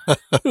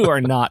who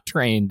are not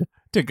trained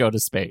to go to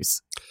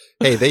space.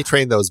 Hey, they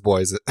train those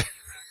boys.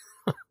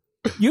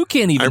 You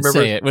can't even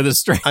say it with a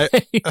straight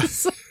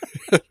face.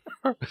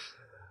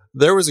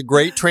 There was a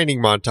great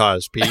training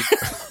montage, Pete.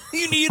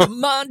 You need a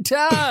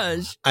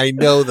montage. I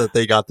know that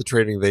they got the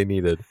training they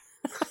needed.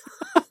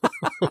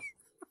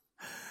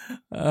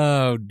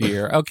 Oh,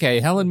 dear.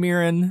 Okay, Helen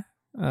Mirren,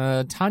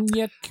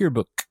 Tanya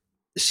Kirbuk.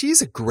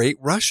 She's a great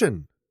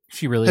Russian.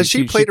 She really has.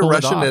 She played a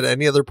Russian at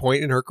any other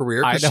point in her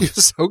career? Because she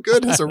was so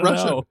good as a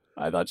Russian.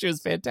 I thought she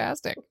was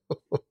fantastic.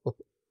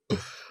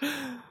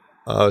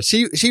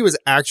 She was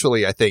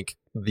actually, I think,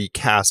 the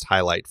cast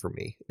highlight for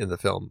me in the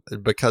film,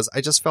 because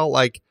I just felt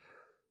like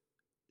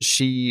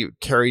she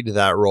carried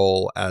that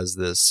role as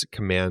this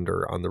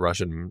commander on the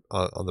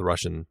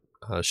Russian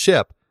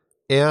ship,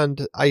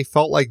 and I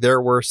felt like there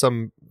were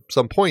some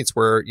some points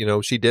where,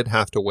 she did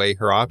have to weigh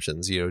her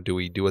options. Do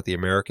we do what the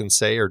Americans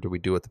say, or do we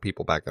do what the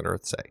people back on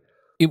Earth say?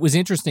 It was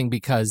interesting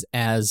because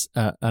as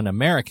an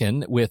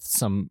American with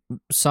some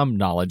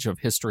knowledge of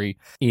history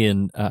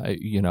in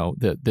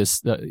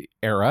this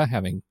era,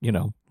 having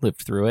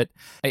lived through it,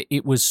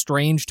 it was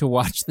strange to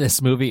watch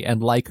this movie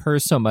and like her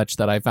so much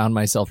that I found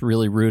myself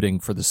really rooting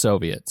for the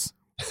Soviets.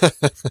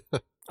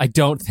 I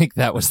don't think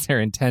that was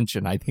their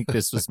intention. I think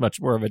this was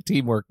much more of a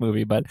teamwork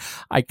movie, but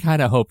I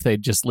kind of hope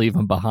they'd just leave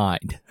them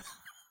behind.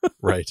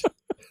 Right.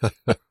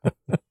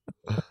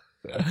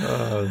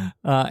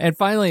 And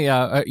finally,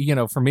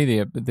 for me,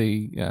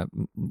 the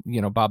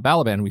Bob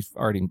Balaban, we've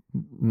already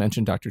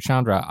mentioned Dr.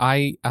 Chandra.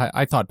 I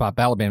thought Bob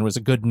Balaban was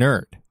a good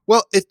nerd.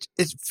 Well, it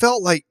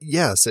felt like,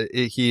 yes,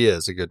 he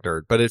is a good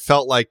nerd, but it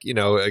felt like,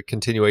 a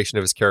continuation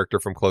of his character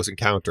from Close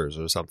Encounters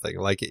or something.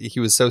 Like, he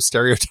was so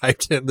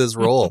stereotyped in this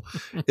role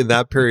in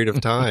that period of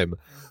time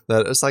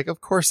that it's like, of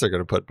course they're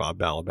going to put Bob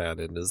Balaban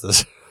in as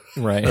this,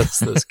 right? as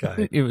this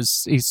guy.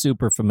 He's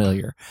super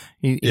familiar.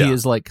 He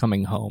is like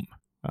coming home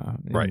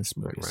in this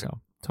movie, right.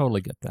 So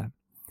totally get that.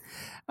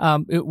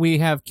 We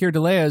have Keir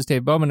Dullea as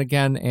Dave Bowman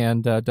again,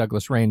 and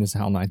Douglas Rain as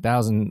HAL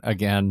 9000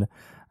 again,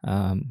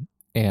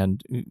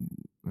 and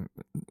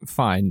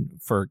fine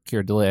for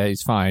Keir Dullea.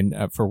 He's fine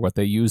for what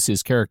they use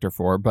his character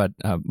for, but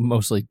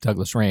mostly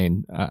Douglas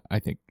Rain, I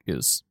think,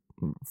 is,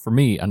 for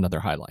me, another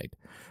highlight,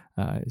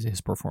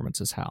 his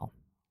performance as Hal.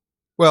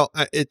 Well,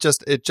 it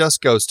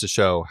just goes to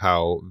show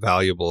how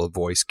valuable a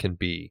voice can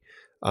be,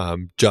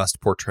 just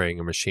portraying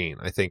a machine.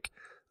 I think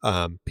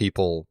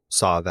people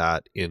saw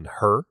that in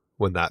Her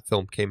when that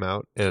film came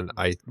out, and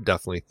I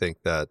definitely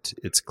think that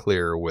it's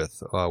clear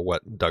with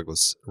what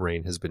Douglas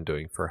Rain has been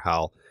doing for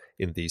Hal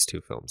in these two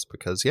films,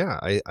 because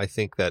I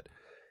think that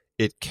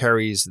it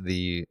carries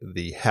the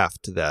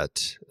heft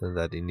that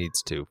it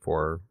needs to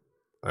for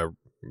a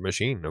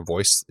machine, a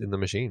voice in the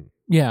machine.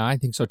 Yeah, I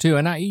think so too.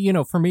 And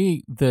for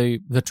me,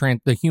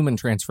 the human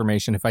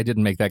transformation, if I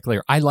didn't make that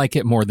clear, I like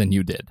it more than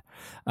you did.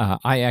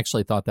 I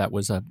actually thought that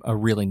was a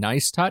really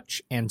nice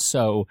touch, and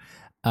so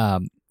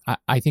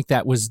I think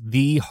that was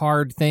the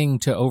hard thing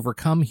to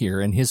overcome here.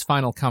 And his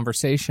final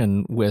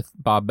conversation with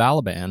Bob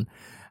Balaban,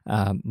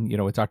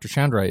 with Dr.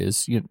 Chandra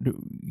is,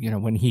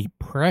 when he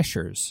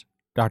pressures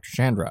Dr.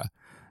 Chandra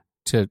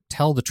to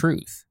tell the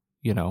truth,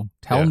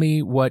 tell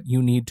me what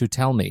you need to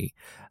tell me.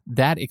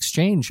 That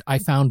exchange I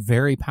found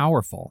very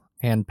powerful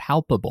and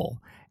palpable.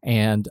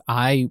 And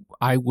I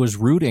was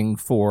rooting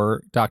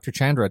for Dr.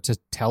 Chandra to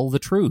tell the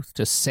truth,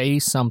 to say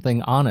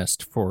something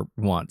honest for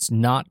once,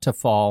 not to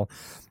fall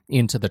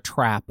into the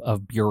trap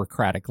of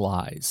bureaucratic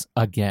lies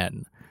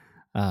again.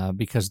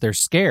 Because they're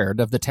scared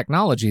of the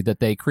technology that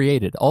they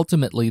created.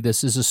 Ultimately,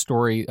 this is a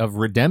story of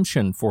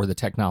redemption for the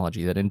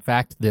technology, that in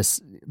fact, this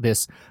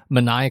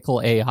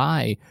maniacal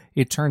AI,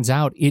 it turns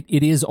out it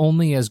is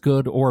only as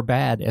good or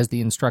bad as the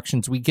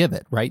instructions we give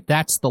it, right?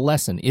 That's the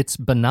lesson. It's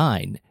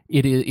benign.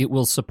 It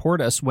will support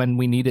us when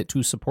we need it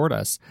to support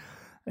us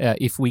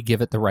if we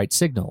give it the right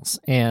signals.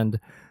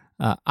 And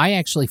I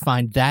actually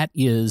find that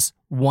is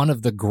one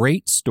of the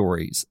great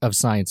stories of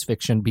science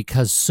fiction,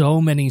 because so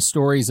many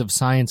stories of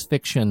science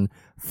fiction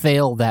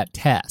fail that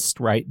test,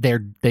 right?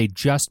 They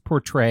just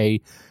portray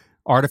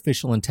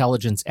artificial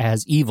intelligence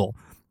as evil.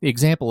 The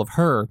example of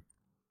Her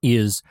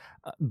is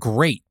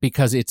great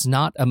because it's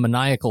not a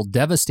maniacal,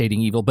 devastating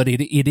evil, but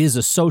it is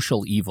a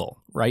social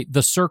evil, right?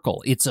 The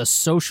Circle, it's a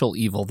social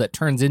evil that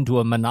turns into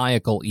a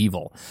maniacal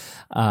evil.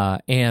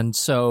 And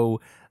so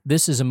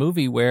this is a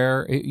movie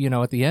where,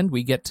 at the end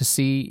we get to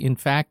see, in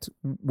fact,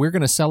 we're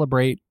going to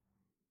celebrate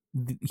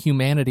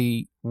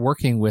humanity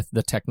working with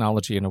the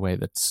technology in a way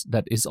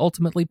that is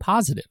ultimately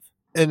positive.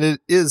 And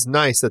it is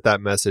nice that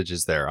message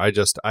is there.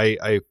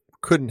 I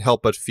couldn't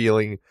help but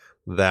feeling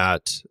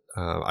that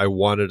I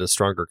wanted a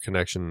stronger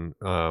connection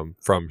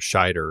from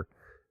Scheider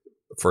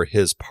for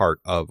his part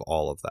of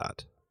all of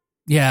that.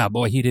 Yeah,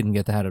 boy, he didn't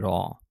get that at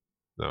all.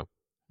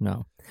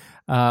 No.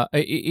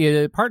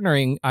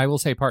 Partnering, I will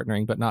say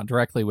partnering, but not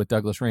directly with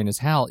Douglas Rain as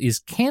Hal, is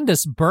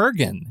Candice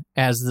Bergen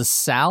as the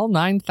Sal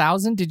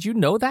 9000. Did you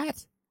know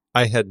that?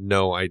 I had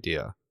no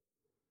idea.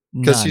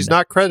 Because she's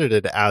not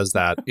credited as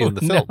that in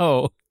the film.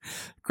 No.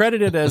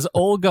 Credited as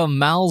Olga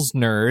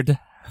Malsnerd.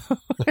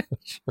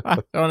 I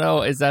don't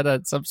know. Is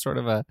that some sort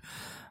of a...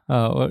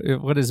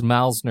 what is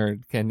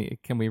Malsnerd?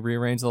 Can we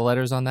rearrange the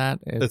letters on that?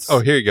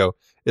 Here you go.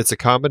 It's a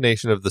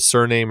combination of the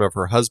surname of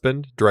her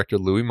husband, director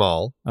Louis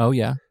Malle. Oh,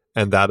 yeah.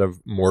 And that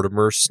of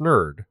Mortimer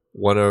Snerd,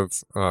 one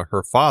of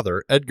her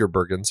father, Edgar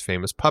Bergen's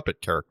famous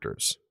puppet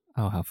characters.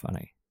 Oh, how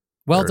funny.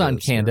 Well done,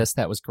 Candice.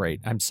 Yeah. That was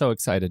great. I'm so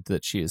excited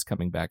that she is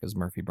coming back as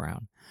Murphy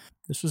Brown.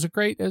 This was a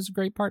great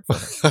part for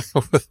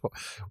her.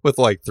 with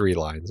like 3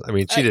 lines. I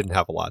mean, she didn't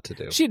have a lot to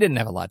do. She didn't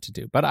have a lot to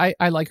do, but I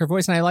like her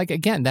voice, and I like,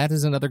 again, that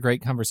is another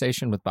great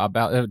conversation with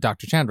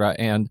Dr. Chandra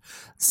and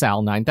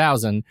Sal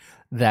 9000,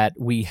 that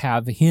we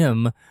have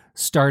him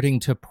starting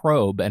to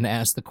probe and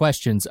ask the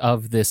questions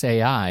of this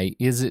AI.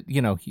 Is it,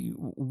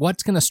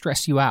 what's going to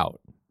stress you out?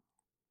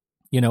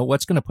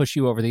 What's going to push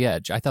you over the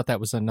edge? I thought that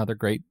was another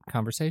great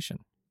conversation.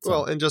 So,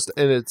 Well, and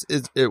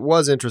it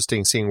was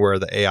interesting seeing where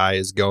the AI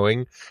is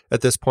going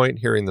at this point,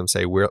 hearing them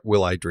say,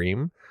 will I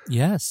dream?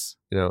 yes,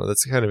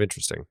 That's kind of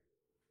interesting.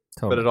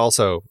 totally. But it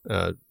also,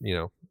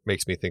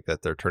 makes me think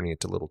that they're turning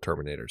into little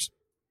Terminators.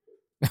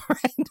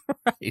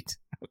 right.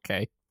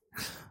 Okay.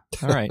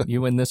 All right.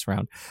 You win this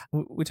round.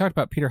 We talked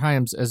about Peter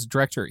Hyams as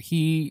director.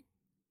 He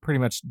pretty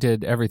much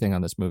did everything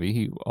on this movie.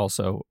 He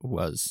also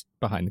was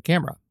behind the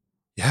camera.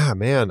 Yeah,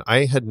 man.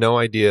 I had no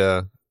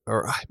idea,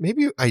 or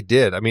maybe I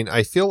did. I mean,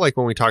 I feel like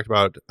when we talked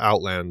about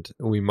Outland,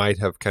 we might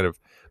have kind of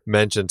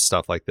mentioned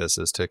stuff like this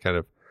as to kind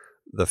of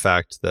the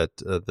fact that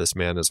this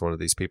man is one of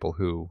these people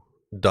who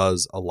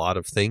does a lot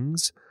of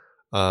things.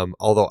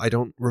 Although I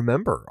don't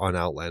remember on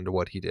Outland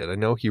what he did. I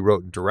know he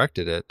wrote and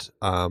directed it,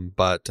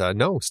 but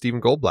no,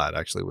 Stephen Goldblatt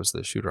actually was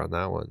the shooter on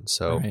that one.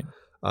 So, Right.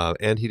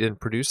 And he didn't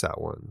produce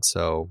that one.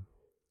 So,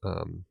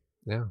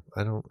 yeah,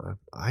 I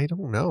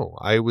don't know.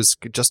 I was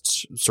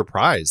just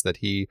surprised that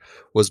he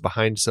was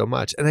behind so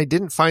much, and I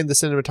didn't find the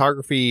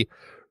cinematography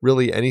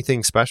really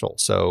anything special.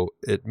 So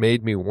it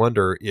made me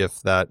wonder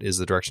if that is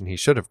the direction he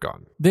should have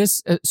gone.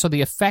 So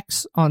the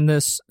effects on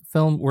this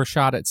film were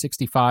shot at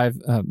 65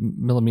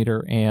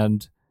 millimeter,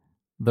 and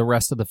the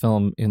rest of the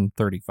film in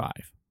 35.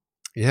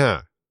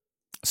 Yeah.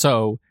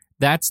 So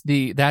that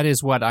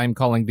is what I'm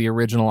calling the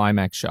original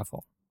IMAX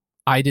shuffle.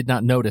 I did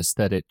not notice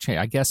that it changed.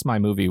 I guess my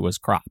movie was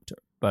cropped,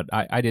 but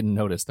I didn't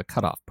notice the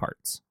cutoff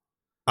parts.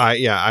 I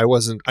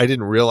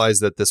didn't realize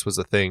that this was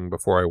a thing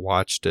before I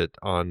watched it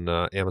on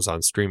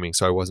Amazon streaming,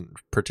 so I wasn't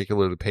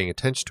particularly paying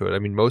attention to it. I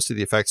mean, most of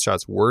the effects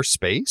shots were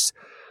space,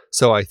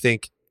 so I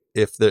think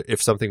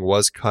if something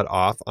was cut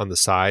off on the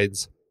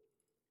sides,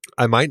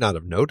 I might not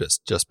have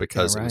noticed just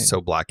because it was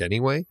so black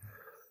anyway.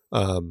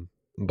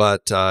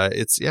 But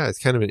it's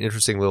kind of an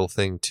interesting little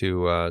thing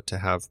to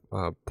have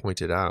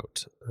pointed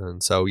out.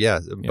 And so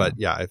but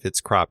if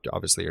it's cropped,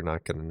 obviously you're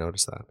not going to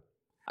notice that.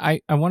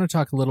 I want to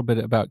talk a little bit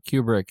about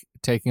Kubrick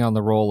taking on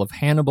the role of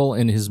Hannibal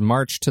in his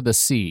March to the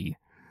Sea.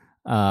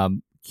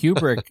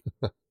 Kubrick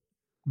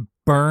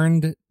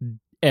burned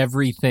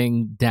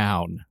everything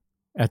down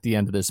at the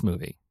end of this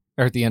movie,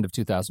 or at the end of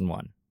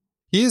 2001.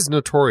 He is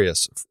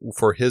notorious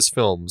for his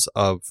films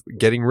of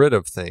getting rid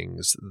of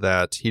things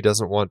that he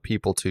doesn't want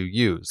people to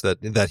use,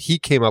 that he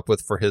came up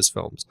with for his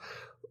films.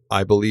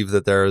 I believe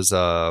that there's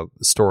a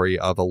story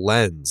of a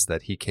lens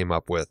that he came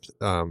up with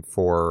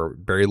for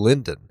Barry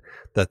Lyndon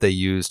that they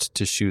used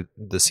to shoot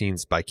the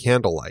scenes by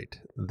candlelight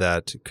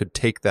that could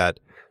take that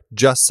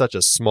just such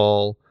a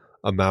small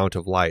amount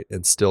of light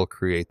and still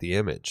create the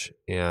image.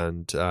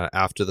 And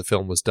after the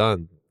film was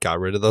done, got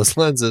rid of those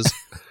lenses.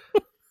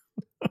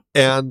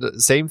 And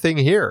same thing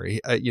here.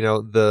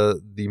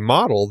 The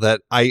model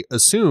that I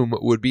assume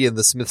would be in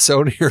the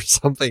Smithsonian or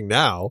something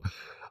now,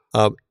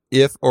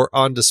 or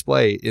on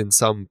display in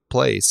some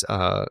place,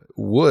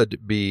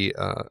 would be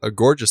a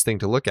gorgeous thing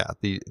to look at.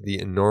 The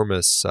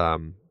enormous, I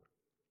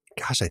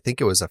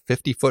think it was a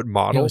 50-foot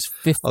model of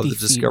the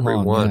Discovery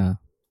long, One.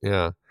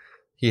 Yeah.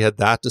 He had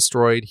that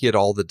destroyed. He had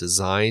all the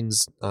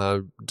designs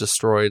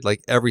destroyed.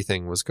 Like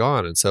everything was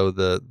gone. And so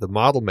the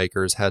model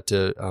makers had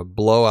to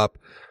blow up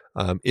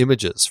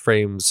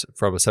frames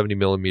from a 70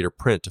 millimeter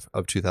print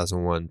of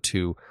 2001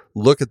 to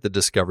look at the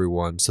Discovery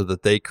One so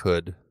that they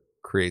could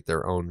create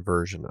their own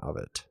version of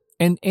it.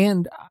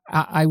 And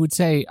I would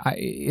say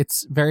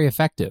it's very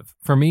effective.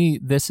 For me,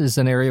 this is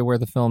an area where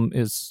the film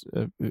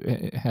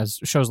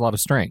shows a lot of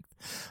strength.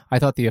 I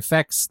thought the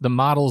effects, the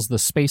models, the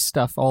space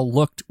stuff all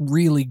looked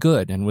really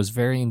good and was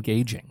very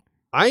engaging.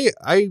 I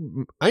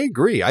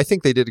agree. I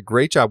think they did a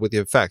great job with the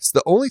effects.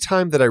 The only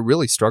time that I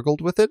really struggled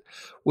with it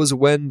was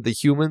when the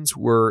humans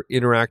were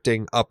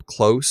interacting up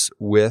close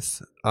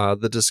with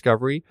the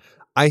Discovery.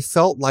 I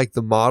felt like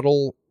the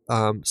model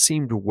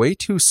seemed way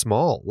too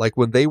small. Like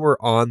when they were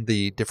on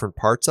the different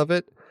parts of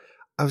it,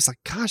 I was like,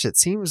 gosh, it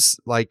seems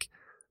like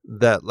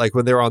that, like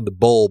when they're on the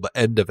bulb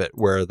end of it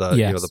where the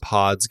the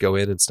pods go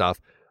in and stuff,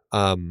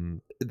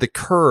 the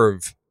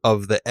curve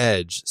of the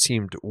edge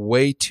seemed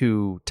way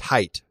too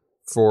tight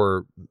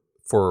for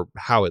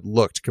how it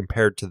looked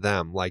compared to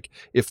them. Like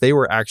if they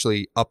were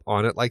actually up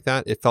on it like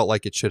that, it felt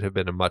like it should have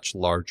been a much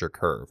larger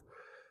curve.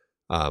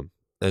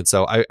 And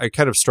so I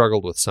kind of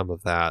struggled with some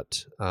of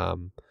that.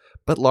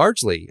 But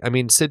largely, I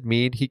mean, Sid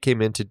Mead, he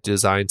came in to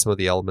design some of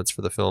the elements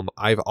for the film.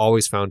 I've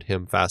always found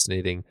him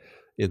fascinating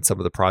in some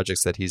of the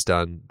projects that he's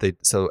done.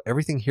 So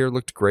everything here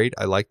looked great.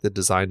 I like the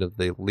design of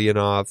the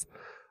Leonov.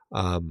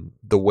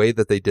 The way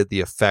that they did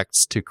the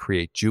effects to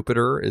create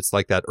Jupiter, it's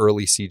like that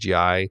early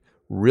CGI,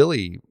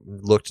 really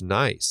looked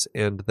nice.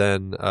 And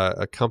then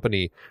a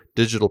company,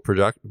 Digital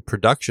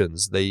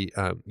Productions, they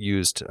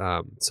used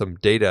some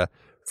data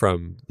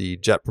from the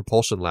Jet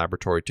Propulsion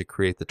Laboratory to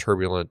create the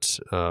turbulent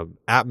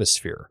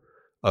atmosphere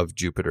of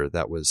Jupiter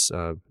that was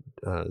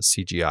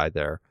CGI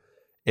there.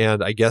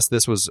 And I guess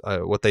this was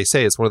what they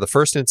say is one of the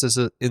first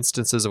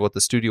instances of what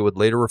the studio would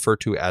later refer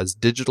to as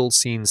digital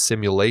scene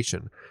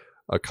simulation,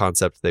 a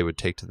concept they would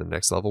take to the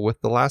next level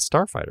with The Last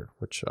Starfighter,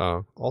 which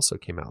also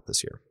came out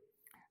this year.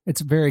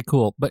 It's very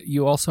cool, but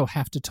you also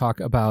have to talk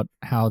about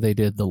how they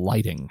did the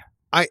lighting.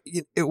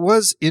 It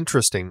was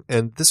interesting,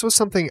 and this was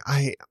something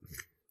I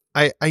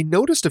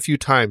noticed a few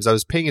times. I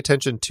was paying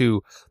attention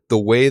to the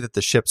way that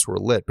the ships were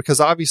lit, because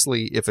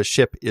obviously if a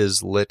ship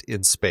is lit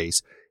in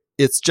space,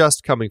 it's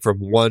just coming from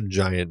one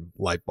giant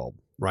light bulb,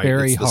 right?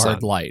 Very It's the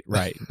hard sun. light,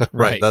 right?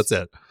 Right, that's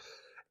it.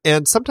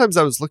 And sometimes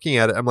I was looking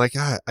at it, I'm like,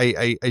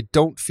 I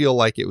don't feel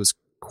like it was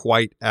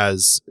quite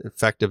as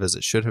effective as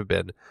it should have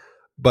been,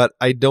 but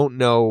I don't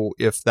know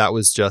if that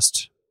was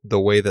just the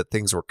way that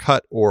things were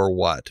cut or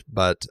what.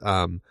 But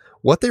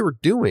what they were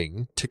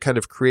doing to kind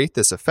of create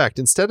this effect,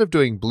 instead of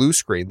doing blue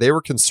screen, they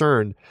were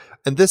concerned,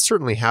 and this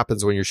certainly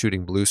happens when you're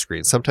shooting blue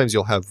screen. Sometimes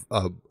you'll have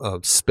a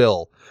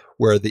spill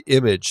where the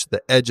image,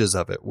 the edges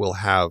of it will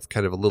have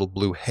kind of a little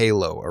blue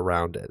halo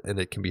around it, and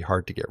it can be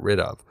hard to get rid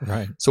of.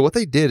 Right. So what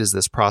they did is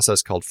this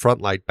process called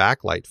front light,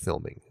 backlight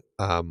filming.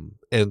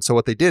 And so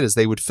what they did is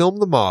they would film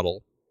the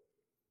model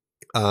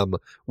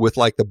with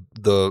like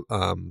the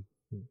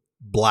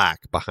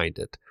black behind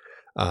it.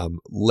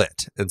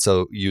 Lit. And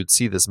so you'd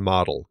see this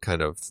model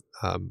kind of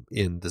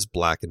in this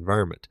black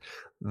environment.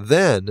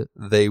 Then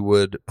they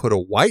would put a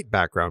white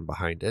background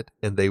behind it,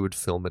 and they would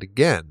film it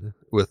again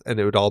and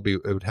it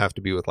would have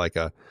to be with like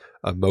a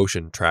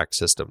motion track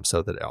system,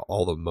 so that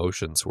all the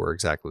motions were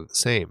exactly the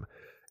same.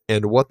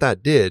 And what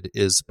that did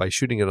is, by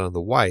shooting it on the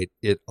white,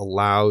 it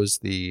allows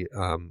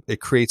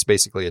it creates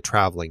basically a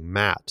traveling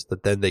matte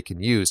that then they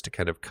can use to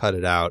kind of cut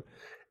it out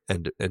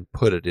and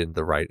put it in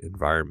the right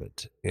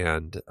environment.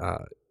 And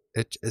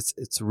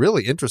it's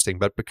really interesting,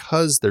 but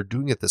because they're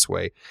doing it this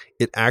way,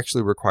 it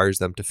actually requires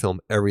them to film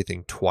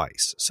everything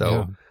twice.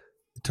 So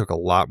it took a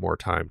lot more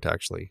time to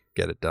actually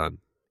get it done.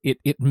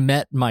 It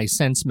met my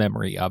sense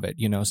memory of it.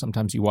 You know,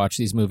 sometimes you watch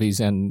these movies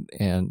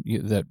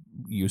that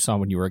you saw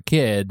when you were a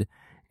kid,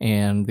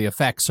 and the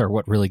effects are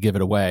what really give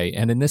it away.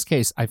 And in this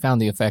case, I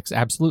found the effects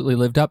absolutely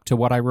lived up to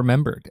what I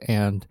remembered,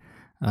 and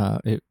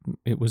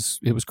it was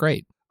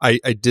great.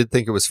 I did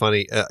think it was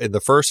funny. In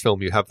the first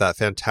film, you have that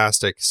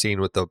fantastic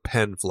scene with the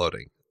pen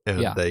floating,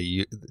 and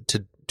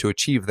to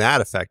achieve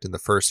that effect in the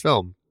first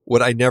film,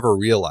 what I never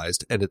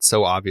realized, and it's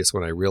so obvious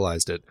when I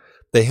realized it,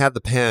 they had the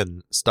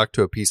pen stuck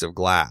to a piece of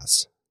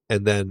glass,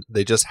 and then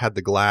they just had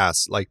the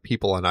glass, like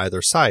people on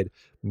either side,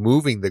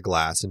 moving the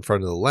glass in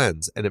front of the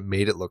lens, and it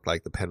made it look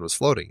like the pen was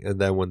floating. And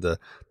then when the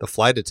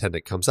flight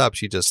attendant comes up,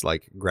 she just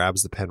like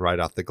grabs the pen right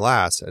off the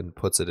glass and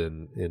puts it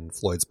in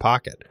Floyd's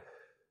pocket.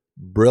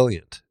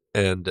 Brilliant.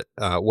 And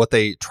what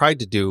they tried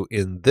to do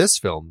in this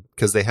film,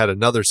 because they had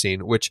another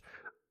scene which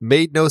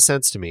made no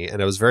sense to me,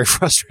 and I was very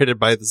frustrated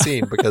by the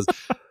scene because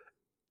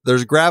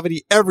there's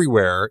gravity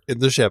everywhere in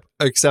the ship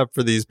except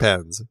for these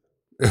pens.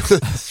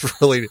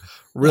 It's really,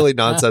 really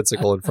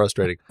nonsensical and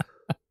frustrating.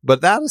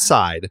 But that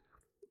aside,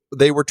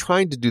 they were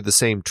trying to do the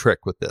same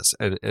trick with this.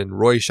 And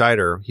Roy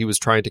Scheider, he was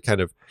trying to kind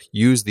of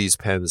use these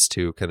pens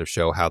to kind of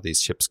show how these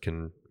ships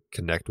can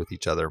connect with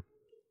each other.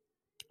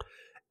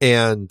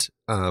 And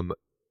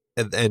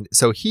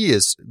so he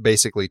is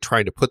basically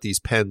trying to put these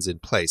pens in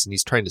place, and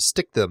he's trying to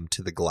stick them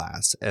to the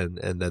glass, and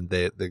then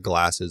the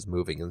glass is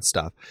moving and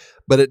stuff.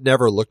 But it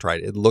never looked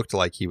right. It looked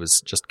like he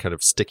was just kind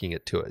of sticking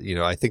it to it. You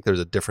know, I think there's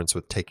a difference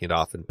with taking it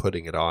off and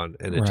putting it on,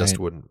 and it just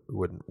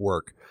wouldn't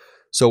work.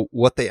 So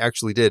what they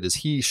actually did is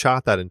he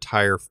shot that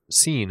entire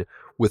scene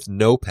with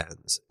no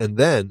pens, and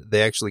then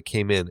they actually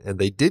came in and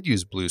they did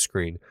use blue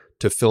screen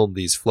to film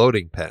these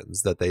floating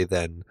pens that they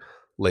then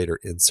later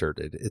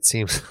inserted. It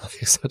seems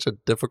like such a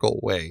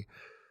difficult way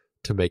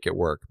to make it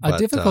work. A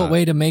difficult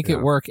way to make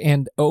it work,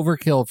 and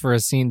overkill for a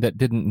scene that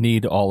didn't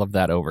need all of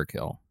that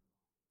overkill.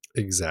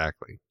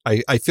 Exactly.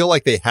 I feel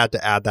like they had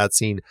to add that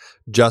scene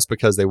just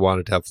because they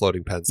wanted to have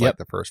floating pens like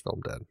the first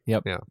film did.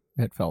 Yep. Yeah.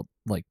 It felt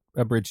like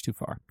a bridge too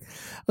far.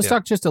 Let's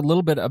talk just a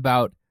little bit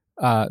about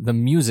the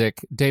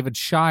music. David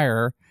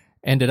Shire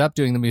ended up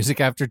doing the music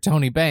after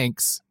Tony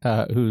Banks,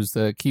 who's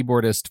the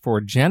keyboardist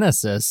for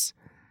Genesis,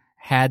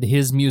 had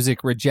his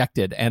music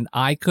rejected. And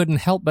I couldn't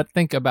help but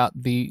think about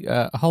the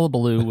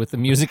hullabaloo with the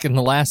music in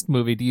the last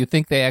movie. Do you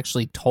think they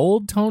actually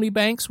told Tony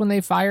Banks when they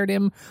fired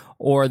him,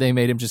 or they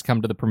made him just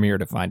come to the premiere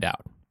to find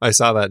out? I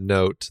saw that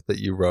note that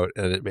you wrote,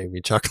 and it made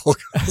me chuckle.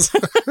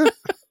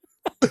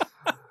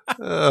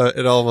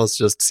 It almost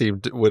just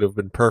would have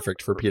been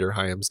perfect for Peter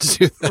Hyams to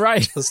do that.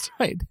 Right,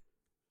 right.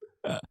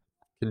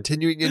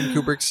 Continuing in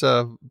Kubrick's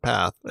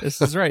path.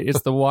 This is right.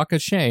 It's the walk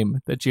of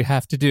shame that you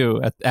have to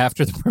do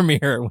after the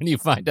premiere when you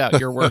find out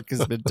your work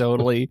has been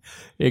totally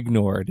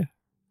ignored.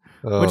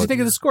 What did you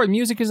think of the score?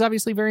 Music is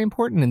obviously very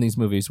important in these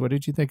movies. What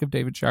did you think of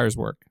David Shire's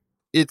work?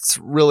 It's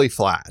really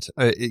flat.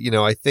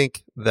 I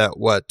think that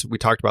what we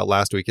talked about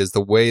last week is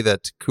the way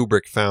that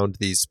Kubrick found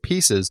these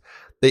pieces.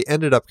 They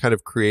ended up kind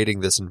of creating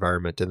this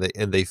environment,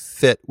 and they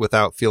fit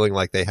without feeling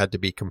like they had to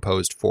be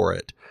composed for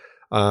it.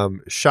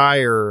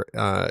 Shire,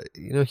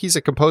 he's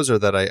a composer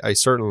that I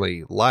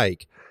certainly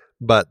like,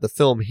 but the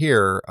film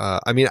here,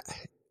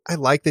 I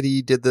like that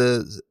he did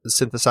the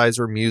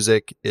synthesizer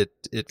music.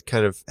 It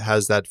kind of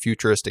has that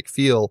futuristic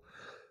feel,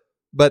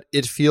 but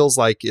it feels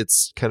like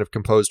it's kind of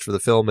composed for the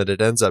film, and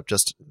it ends up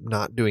just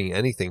not doing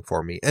anything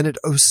for me. And it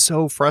was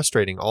so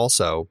frustrating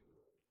also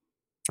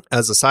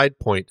as a side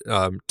point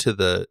to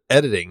the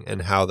editing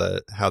and how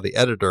the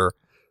editor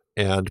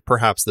and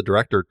perhaps the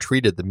director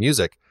treated the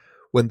music,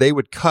 when they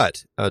would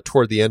cut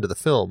toward the end of the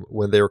film,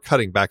 when they were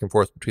cutting back and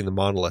forth between the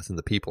monolith and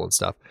the people and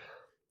stuff,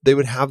 they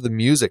would have the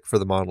music for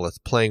the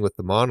monolith playing with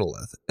the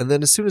monolith. And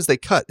then as soon as they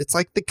cut, it's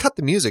like they cut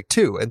the music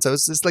too. And so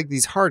it's just like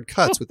these hard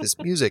cuts with this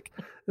music.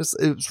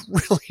 It was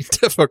really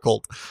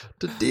difficult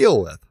to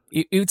deal with.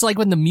 It's like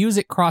when the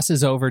music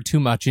crosses over too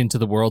much into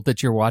the world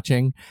that you're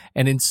watching.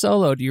 And in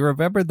Solo, do you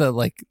remember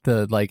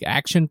the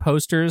action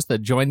posters, the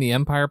Join the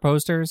Empire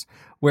posters,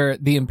 where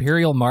the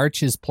Imperial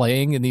March is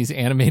playing in these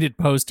animated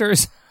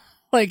posters?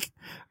 Like,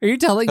 are you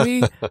telling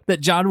me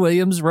that John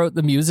Williams wrote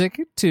the music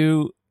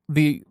to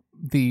the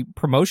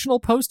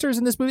promotional posters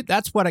in this movie?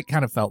 That's what it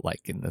kind of felt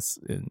like in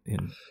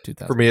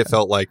 2000. For me, it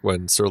felt like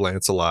when Sir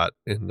Lancelot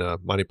in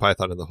Monty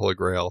Python and the Holy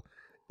Grail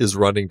is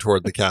running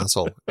toward the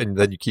castle, and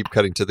then you keep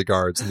cutting to the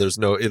guards, and there's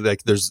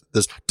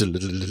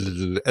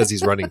as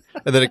he's running,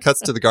 and then it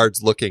cuts to the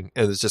guards looking,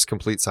 and it's just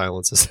complete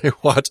silence as they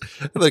watch,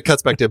 and then it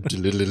cuts back to him, and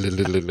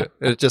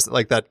it's just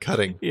like that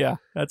cutting. Yeah,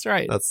 that's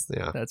right.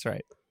 That's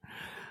right.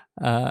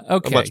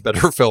 Okay, a much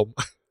better film.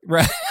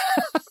 Right.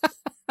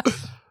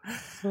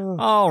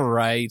 All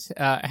right.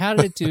 How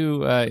did it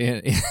do?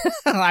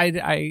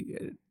 I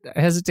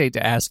hesitate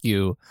to ask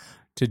you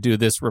to do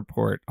this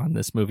report on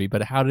this movie,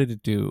 but how did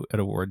it do at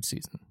award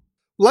season?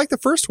 Like the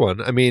first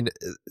one, I mean,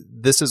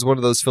 this is one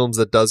of those films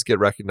that does get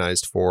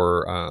recognized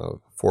for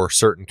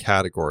certain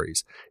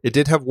categories. It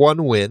did have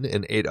 1 win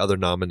and 8 other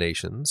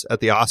nominations.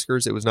 At the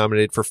Oscars, it was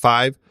nominated for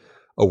 5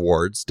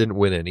 awards, didn't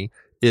win any.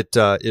 It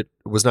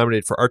was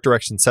nominated for art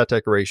direction, set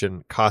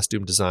decoration,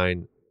 costume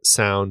design,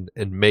 sound,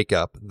 and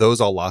makeup. Those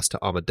all lost to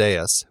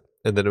Amadeus.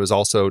 And then it was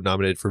also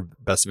nominated for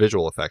best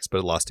visual effects, but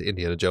it lost to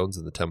Indiana Jones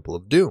and the Temple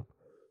of Doom,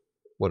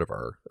 one of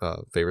our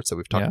favorites that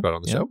we've talked about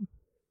on the show.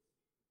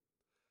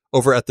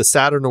 Over at the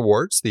Saturn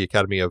Awards, the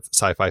Academy of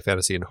Sci-Fi,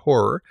 Fantasy, and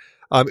Horror,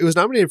 it was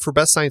nominated for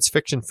best science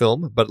fiction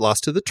film, but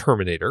lost to The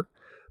Terminator,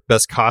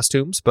 best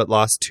costumes, but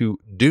lost to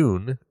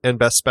Dune, and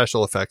best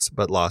special effects,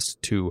 but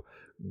lost to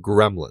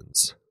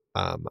Gremlins.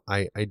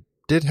 I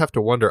did have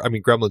to wonder. I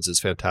mean, Gremlins is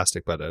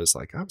fantastic, but I was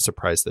like, I'm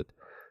surprised that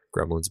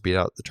Gremlins beat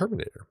out The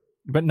Terminator.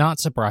 But not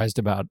surprised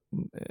about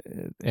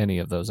any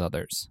of those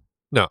others.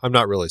 No, I'm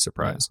not really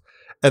surprised.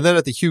 Yeah. And then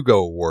at the Hugo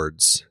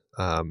Awards,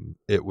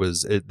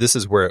 this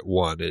is where it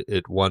won.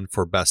 It won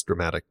for Best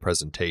Dramatic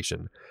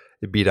Presentation.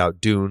 It beat out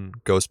Dune,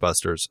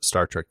 Ghostbusters,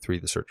 Star Trek III: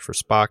 The Search for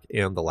Spock,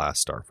 and The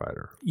Last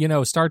Starfighter. You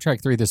know, Star Trek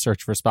III: The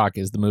Search for Spock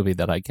is the movie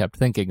that I kept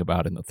thinking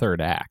about in the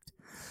third act.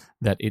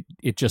 That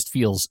it just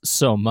feels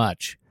so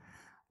much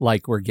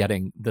like we're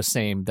getting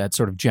that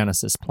sort of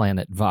Genesis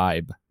planet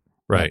vibe,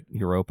 right?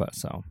 Europa.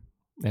 So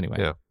anyway,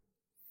 yeah.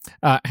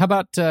 How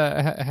about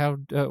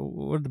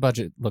what did the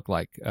budget look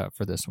like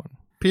for this one?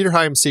 Peter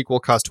Hyams' sequel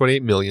cost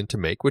 $28 million to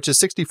make, which is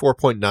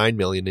 $64.9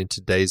 million in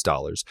today's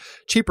dollars,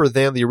 cheaper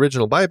than the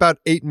original by about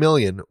 $8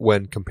 million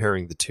when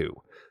comparing the two.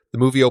 The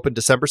movie opened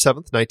December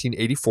 7th,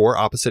 1984,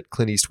 opposite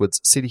Clint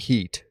Eastwood's City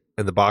Heat,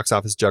 and the box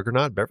office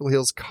juggernaut Beverly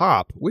Hills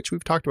Cop, which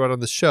we've talked about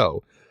on the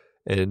show,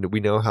 and we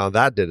know how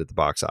that did at the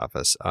box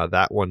office.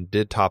 That one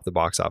did top the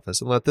box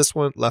office and left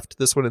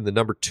this one in the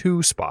number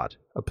 2 spot,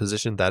 a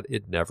position that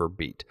it never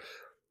beat.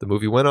 The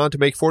movie went on to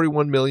make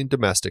 $41 million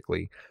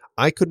domestically.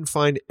 I couldn't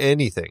find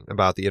anything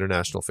about the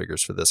international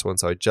figures for this one,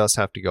 so I just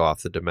have to go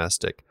off the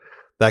domestic.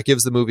 That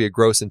gives the movie a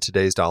gross in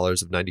today's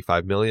dollars of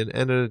 $95 million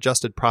and an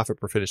adjusted profit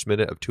per finished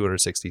minute of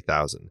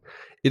 $260,000.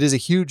 It is a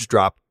huge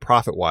drop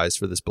profit-wise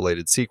for this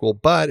belated sequel,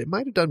 but it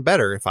might have done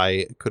better if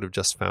I could have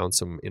just found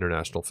some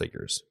international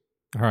figures.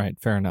 All right,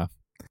 fair enough.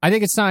 I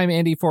think it's time,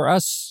 Andy, for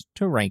us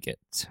to rank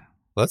it.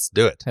 Let's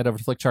do it. Head over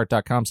to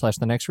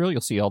flickchart.com/thenextreel.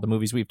 You'll see all the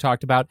movies we've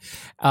talked about.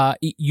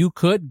 You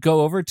could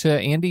go over to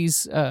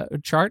Andy's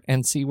chart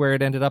and see where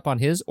it ended up on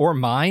his, or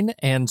mine,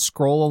 and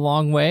scroll a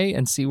long way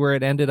and see where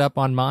it ended up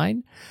on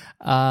mine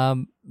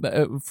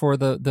for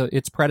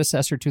its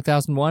predecessor,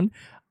 2001.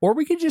 Or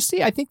we could just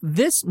see, I think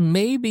this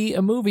may be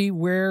a movie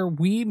where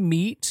we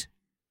meet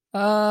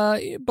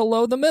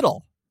below the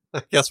middle.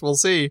 I guess we'll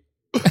see.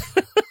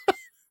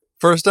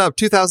 First up,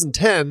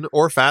 2010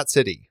 or Fat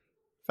City.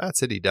 Fat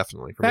City,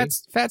 definitely for me.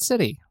 Fat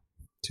City.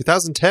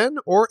 2010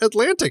 or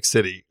Atlantic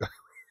City.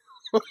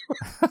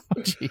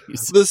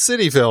 Jeez. The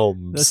City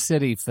Films. The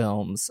City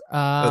Films.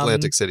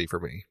 Atlantic City for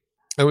me.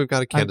 And we've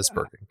got a Candice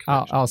Bergen.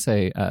 I'll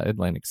say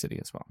Atlantic City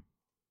as well.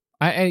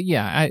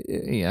 Yeah,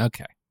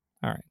 okay.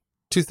 All right.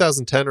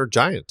 2010 or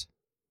Giant.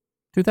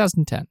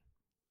 2010. I'm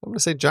going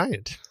to say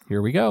Giant.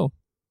 Here we go.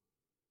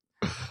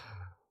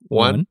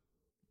 1,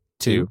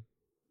 2,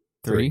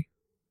 3.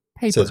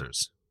 Paper.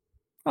 Scissors.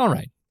 All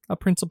right. A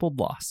principled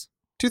loss.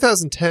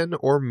 2010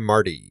 or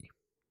Marty.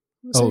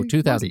 Oh,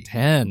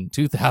 2010. Marty.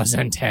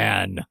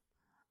 2010.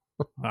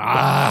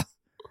 All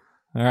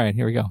right,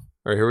 here we go. All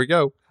right, here we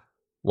go.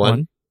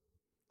 1,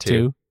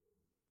 2,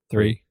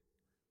 3.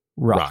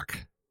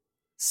 Rock.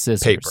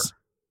 Scissors. Paper.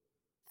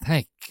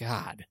 Thank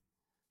God.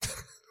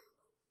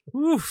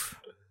 Oof.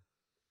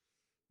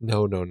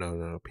 No,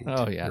 Pete.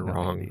 Oh, yeah. You're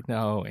wrong. Andy.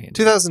 No, Andy.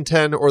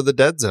 2010 or The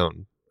Dead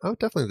Zone. Oh,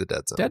 definitely The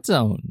Dead Zone. Dead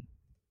Zone.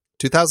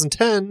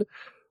 2010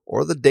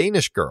 or The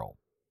Danish Girl.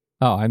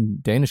 Oh, I'm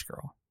Danish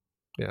Girl.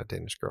 Yeah,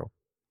 Danish Girl.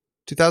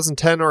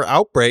 2010 or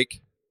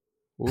Outbreak.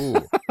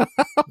 Ooh.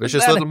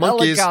 Vicious That Little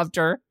Monkeys.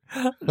 helicopter.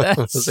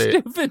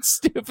 That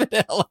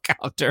stupid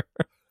helicopter.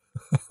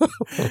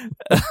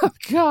 Oh,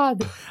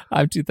 God.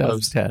 I'm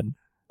 2010.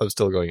 I'm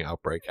still going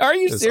Outbreak. Are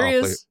you It's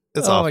serious?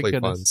 It's Oh, my awfully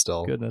goodness. fun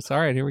still. Goodness. All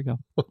right, here we go.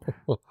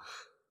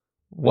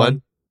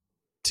 1,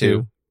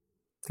 2,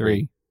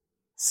 3.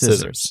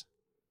 Scissors.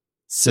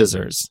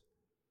 Scissors.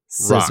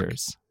 Rock.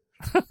 Scissors.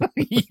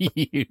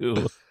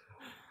 You.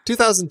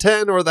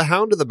 2010 or The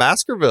Hound of the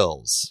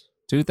Baskervilles.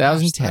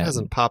 2010. That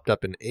hasn't popped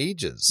up in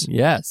ages.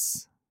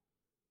 Yes.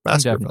 I'm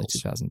definitely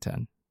Baskervilles.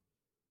 2010.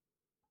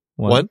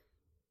 1,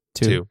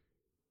 2, 2,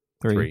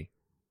 3. 3. Paper.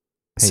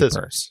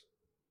 Scissors.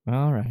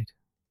 All right.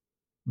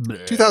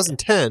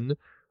 2010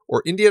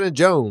 or Indiana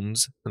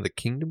Jones and the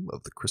Kingdom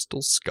of the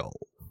Crystal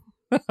Skull.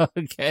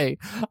 Okay.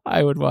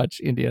 I would watch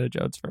Indiana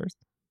Jones first.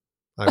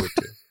 I would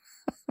too.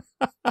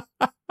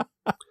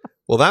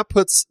 Well, that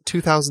puts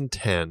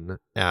 2010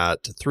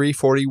 at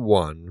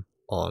 341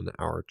 on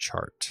our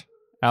chart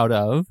Out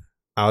of?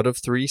 out of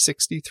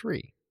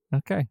 363.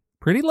 Okay.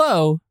 Pretty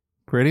low.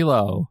 Pretty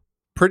low.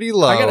 Pretty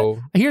low.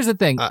 Here's the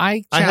thing.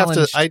 I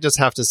challenged. I just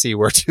have to see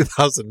where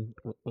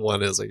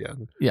 2001 is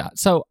again. Yeah.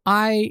 So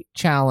I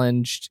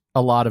challenged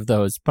a lot of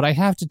those, but I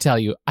have to tell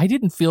you, I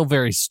didn't feel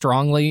very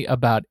strongly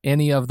about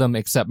any of them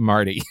except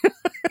Marty.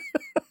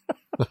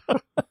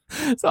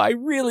 So I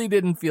really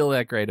didn't feel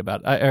that great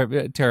about,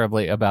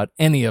 terribly about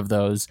any of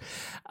those.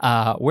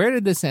 Where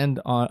did this end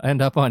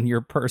up on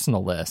your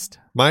personal list?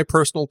 My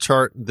personal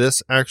chart,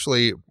 this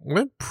actually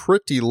went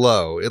pretty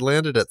low. It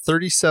landed at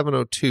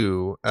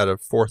 3702 out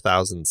of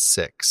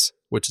 4006,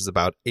 which is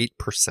about 8%.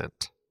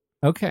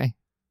 Okay.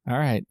 All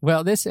right.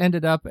 Well, this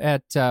ended up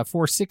at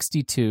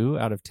 462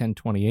 out of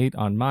 1028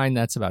 on mine.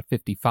 That's about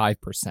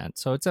 55%.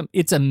 So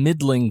it's a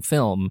middling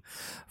film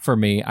for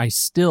me. I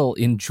still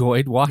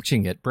enjoyed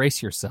watching it.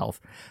 Brace yourself.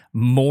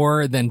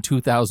 More than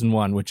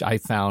 2001, which I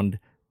found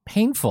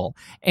painful.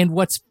 And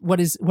what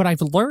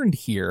I've learned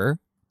here,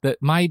 that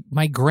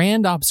my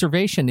grand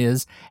observation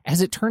is,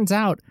 as it turns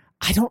out,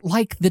 I don't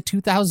like the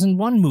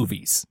 2001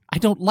 movies. I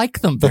don't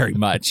like them very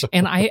much.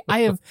 And I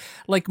have,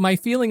 like, my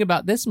feeling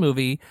about this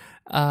movie,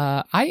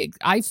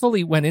 I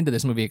fully went into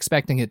this movie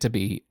expecting it to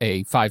be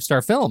a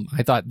 5-star film.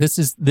 I thought this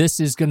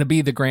is going to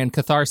be the grand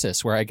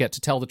catharsis where I get to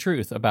tell the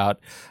truth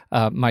about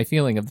my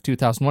feeling of the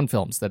 2001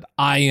 films, that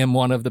I am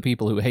one of the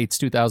people who hates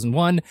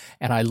 2001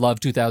 and I love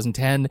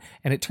 2010.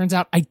 And it turns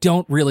out I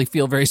don't really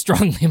feel very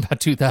strongly about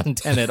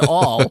 2010 at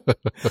all.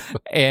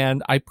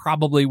 And I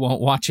probably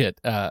won't watch it,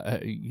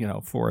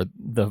 for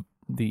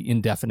the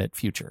indefinite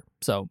future.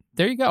 So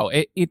there you go.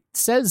 It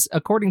says,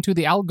 according to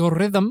the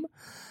algorithm,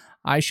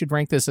 I should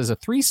rank this as a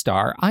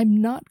 3-star.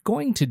 I'm not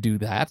going to do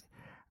that.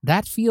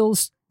 That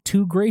feels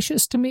too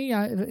gracious to me.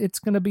 It's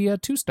going to be a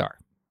 2-star.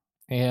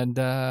 And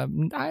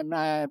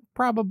I'm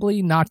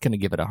probably not going to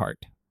give it a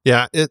heart.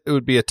 Yeah, it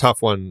would be a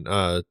tough one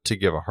to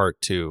give a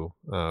heart to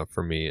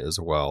for me as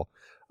well.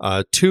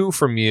 2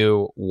 from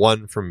you,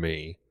 1 from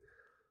me.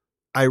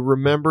 I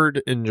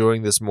remembered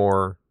enjoying this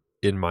more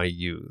in my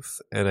youth,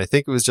 and I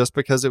think it was just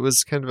because it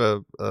was kind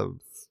of a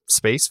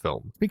space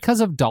film. Because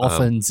of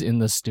dolphins in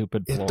the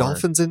stupid floor.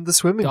 Dolphins in the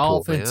swimming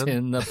pool, man. Dolphins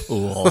in the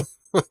pool.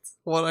 That's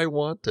what I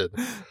wanted.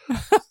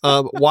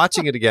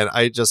 Watching it again,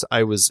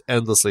 I was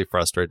endlessly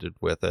frustrated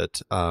with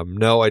it.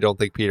 No, I don't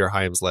think Peter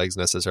Hyam's legs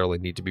necessarily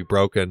need to be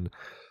broken,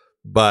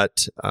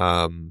 but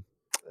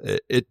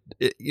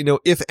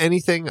if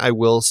anything, I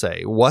will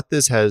say what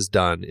this has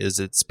done is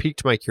it's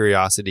piqued my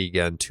curiosity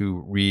again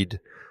to read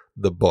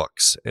the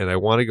books, and I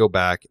want to go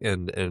back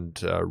and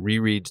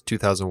reread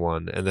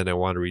 2001, and then I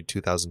want to read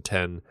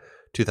 2010,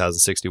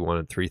 2061,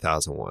 and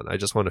 3001. I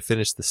just want to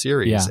finish the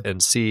series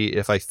and see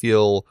if I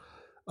feel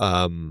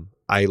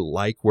I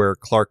like where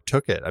Clark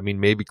took it. I mean,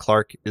 maybe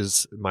Clark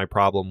is my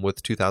problem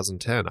with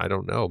 2010. I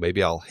don't know.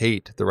 Maybe I'll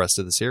hate the rest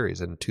of the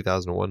series, and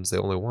 2001 is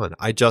the only one.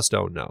 I just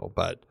don't know.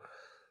 But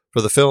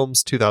for the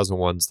films,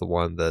 2001 is the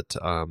one that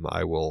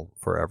I will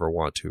forever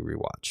want to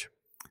rewatch.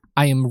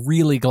 I am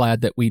really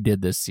glad that we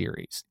did this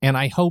series, and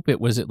I hope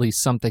it was at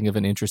least something of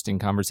an interesting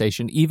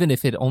conversation, even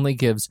if it only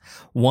gives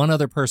one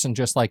other person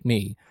just like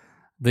me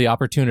the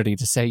opportunity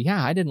to say,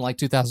 yeah, I didn't like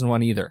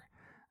 2001 either.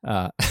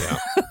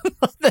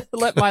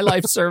 Let my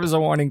life serve as a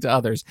warning to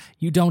others.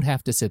 You don't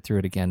have to sit through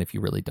it again if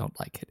you really don't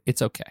like it.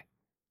 It's okay.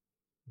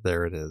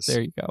 There it is.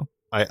 There you go.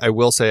 I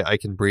will say I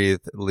can breathe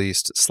at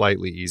least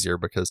slightly easier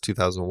because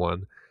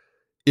 2001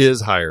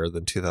 is higher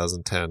than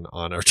 2010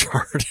 on our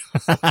chart.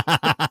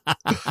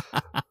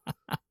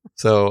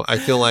 So I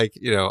feel like,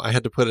 I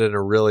had to put in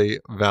a really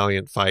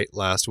valiant fight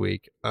last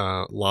week,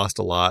 lost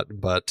a lot,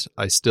 but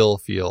I still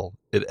feel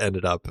it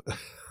ended up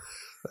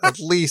at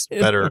least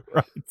better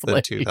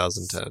than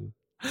 2010.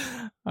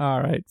 All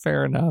right.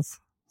 Fair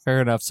enough.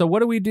 So what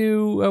do we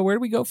do? Where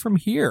do we go from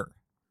here?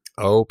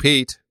 Oh,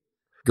 Pete.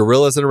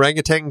 Gorillas and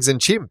orangutans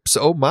and chimps.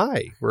 Oh,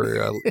 my. We're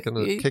going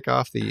to kick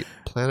off the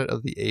Planet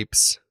of the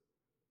Apes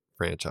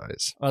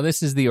franchise. Well,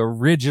 this is the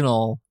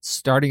original,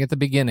 starting at the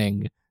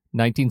beginning,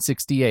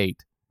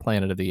 1968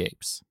 Planet of the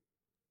Apes.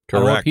 I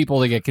don't want Correct.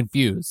 people to get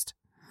confused.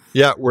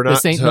 Yeah, we're not.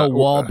 This ain't no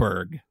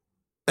Wahlberg.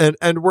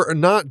 And we're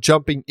not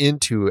jumping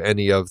into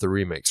any of the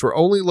remakes. We're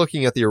only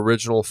looking at the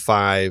original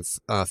 5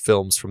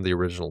 films from the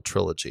original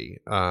trilogy.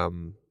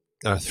 The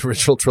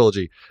original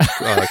trilogy,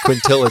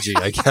 quintilogy,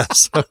 I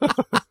guess.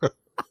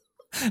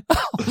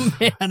 Oh,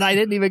 man, I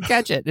didn't even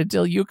catch it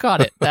until you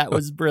caught it. That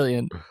was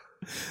brilliant.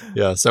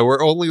 Yeah, so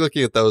we're only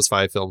looking at those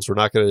 5 films. We're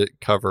not going to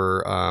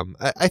cover.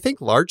 I think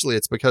largely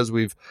it's because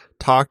we've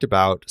talked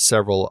about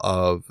several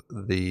of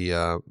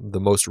the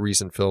most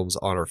recent films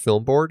on our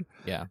film board.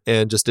 Yeah,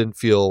 and just didn't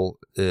feel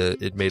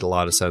it made a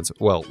lot of sense.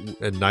 Well,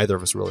 and neither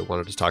of us really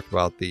wanted to talk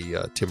about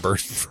the Tim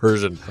Burton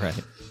version,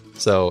 right?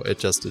 So it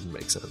just didn't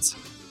make sense.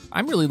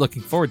 I'm really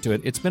looking forward to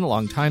it. It's been a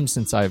long time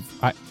since I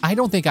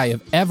don't think I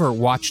have ever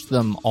watched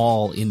them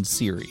all in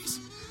series.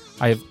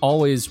 I have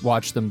always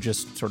watched them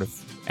just sort of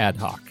ad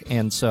hoc,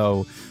 and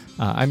so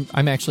I'm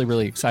actually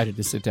really excited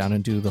to sit down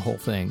and do the whole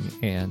thing.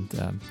 And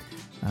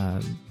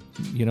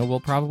we'll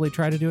probably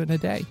try to do it in a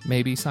day,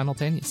 maybe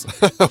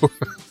simultaneously.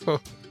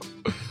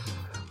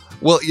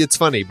 Well, it's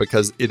funny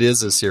because it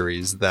is a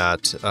series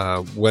that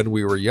when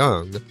we were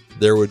young,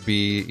 there would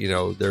be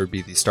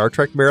the Star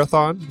Trek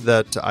marathon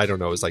that I don't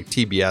know is like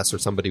TBS or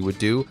somebody would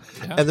do,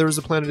 Yeah. and there was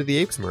a Planet of the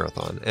Apes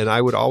marathon, and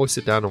I would always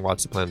sit down and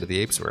watch the Planet of the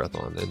Apes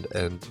marathon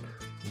and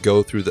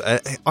go through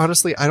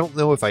honestly, I don't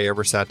know if I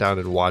ever sat down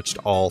and watched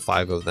all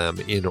 5 of them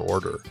in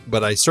order,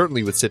 but I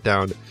certainly would sit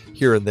down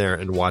here and there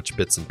and watch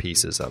bits and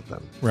pieces of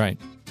them. Right.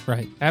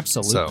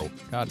 Absolutely. So,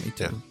 God, me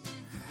too.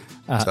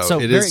 yeah. So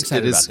very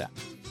excited about that.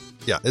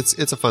 Yeah,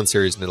 it's a fun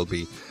series, and it'll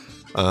be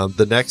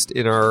the next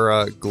in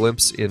our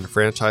glimpse in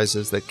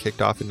franchises that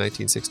kicked off in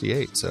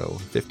 1968. So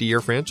 50-year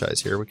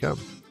franchise, here we come.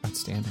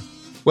 Outstanding.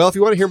 Well, if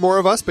you want to hear more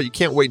of us, but you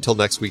can't wait until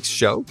next week's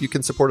show, you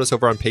can support us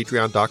over on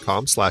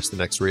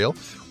patreon.com/thenextreel,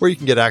 where you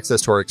can get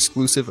access to our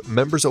exclusive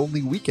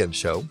members-only weekend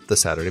show, The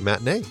Saturday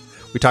Matinee.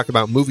 We talk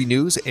about movie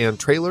news and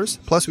trailers,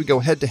 plus we go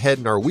head-to-head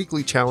in our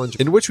weekly challenge,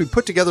 in which we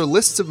put together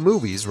lists of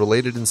movies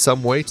related in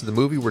some way to the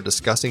movie we're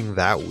discussing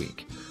that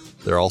week.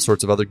 There are all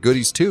sorts of other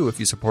goodies, too,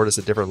 if you support us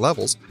at different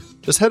levels.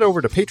 Just head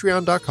over to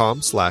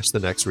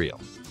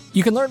patreon.com/thenextreel.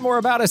 You can learn more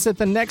about us at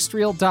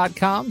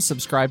thenextreel.com.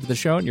 Subscribe to the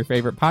show in your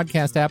favorite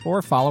podcast app,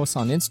 or follow us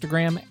on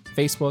Instagram,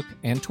 Facebook,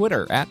 and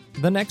Twitter at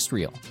The Next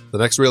Reel. The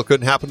Next Reel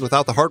couldn't happen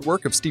without the hard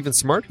work of Stephen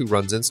Smart, who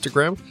runs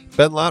Instagram,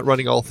 Ben Lott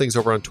running all things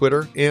over on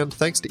Twitter, and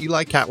thanks to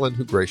Eli Catlin,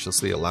 who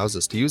graciously allows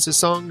us to use his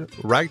song,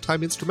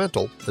 Ragtime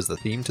Instrumental, as the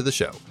theme to the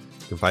show.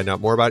 You can find out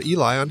more about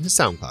Eli on his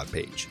SoundCloud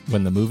page.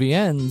 When the movie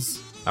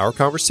ends, our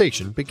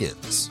conversation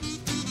begins.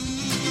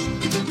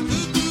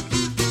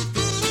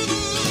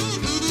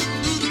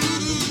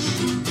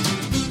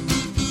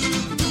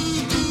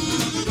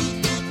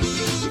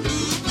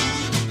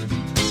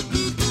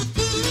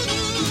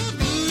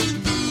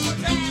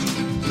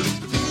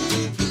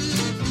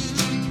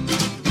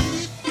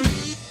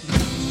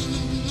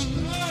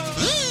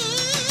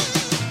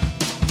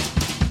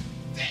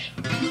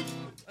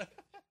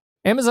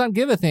 Amazon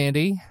giveth,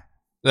 Andy.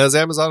 As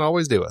Amazon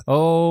always doeth.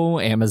 Oh,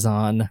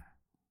 Amazon.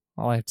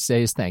 All I have to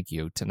say is thank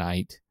you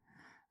tonight.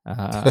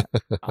 I'm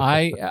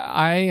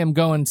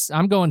going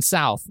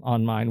south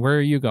on mine. Where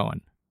are you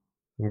going?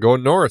 I'm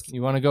going north.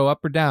 You want to go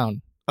up or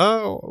down?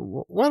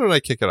 Oh, why don't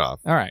I kick it off?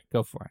 All right,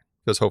 go for it.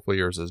 Because hopefully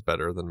yours is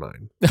better than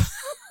mine.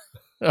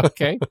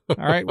 Okay. All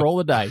right, roll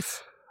the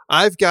dice.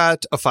 I've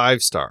got a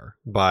 5-star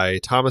by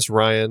Thomas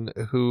Ryan,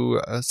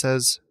 who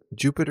says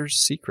Jupiter's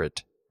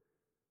Secret.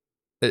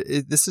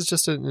 This is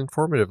just an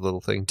informative little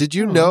thing. Did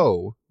you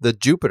know that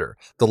Jupiter,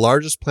 the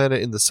largest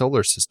planet in the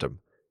solar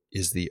system,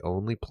 is the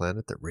only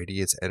planet that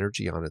radiates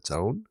energy on its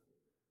own?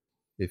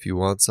 If you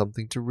want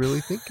something to really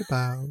think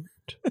about.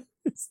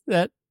 Is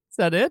that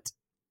it?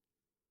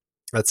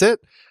 That's it.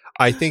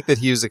 I think that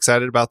he was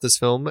excited about this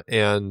film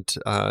and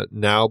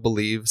now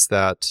believes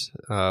that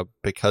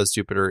because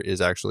Jupiter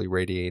is actually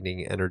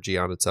radiating energy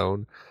on its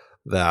own,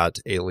 that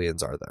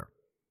aliens are there.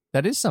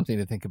 That is something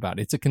to think about.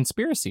 It's a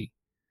conspiracy.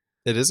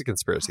 It is a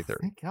conspiracy theory.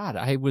 Thank God.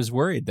 I was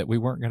worried that we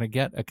weren't going to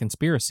get a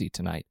conspiracy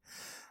tonight.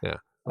 Yeah.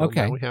 Well,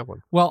 okay. Now we have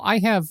one. Well, I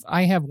have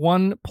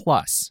one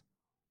plus.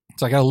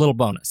 So I got a little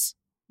bonus.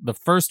 The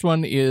first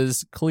one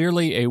is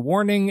clearly a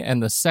warning,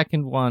 and the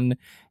second one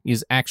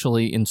is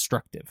actually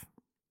instructive.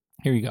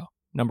 Here you go.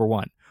 Number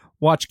 1.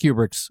 Watch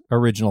Kubrick's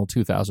original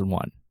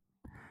 2001.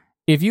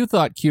 If you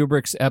thought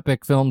Kubrick's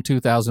epic film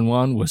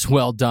 2001 was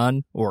well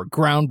done or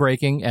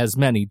groundbreaking, as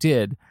many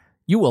did,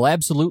 you will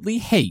absolutely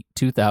hate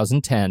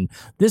 2010.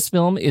 This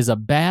film is a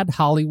bad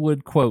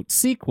Hollywood, quote,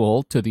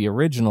 sequel to the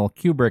original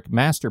Kubrick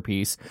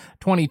masterpiece.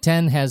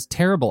 2010 has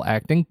terrible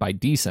acting by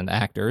decent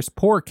actors,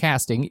 poor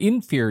casting,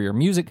 inferior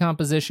music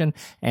composition,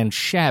 and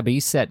shabby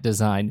set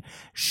design.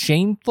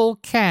 Shameful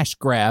cash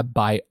grab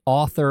by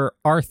author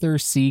Arthur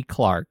C.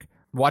 Clarke.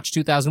 Watch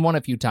 2001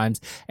 a few times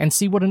and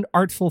see what an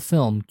artful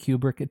film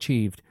Kubrick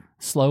achieved.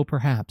 Slow,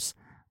 perhaps,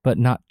 but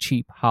not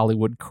cheap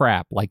Hollywood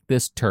crap like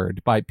this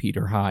turd by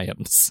Peter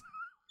Hyams.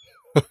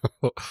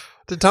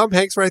 Did Tom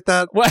Hanks write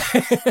that?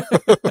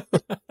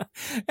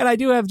 And I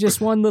do have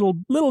just one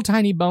little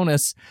tiny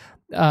bonus.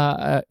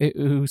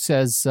 Who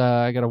says,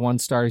 I got a 1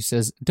 star. He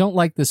says, don't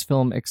like this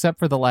film except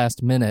for the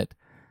last minute.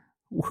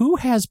 Who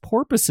has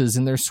porpoises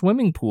in their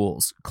swimming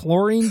pools?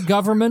 Chlorine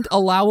government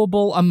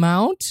allowable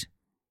amount?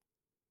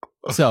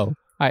 So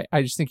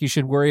I just think you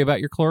should worry about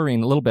your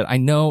chlorine a little bit. I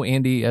know,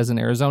 Andy, as an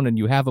Arizonan,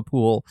 you have a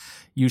pool.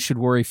 You should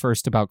worry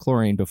first about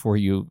chlorine before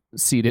you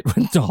seed it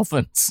with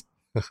dolphins.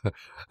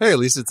 Hey, at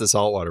least it's a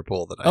saltwater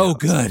pool that I have.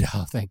 Good.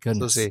 Oh, thank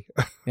goodness. So see.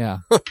 Yeah.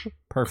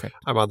 Perfect.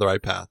 I'm on the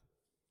right path.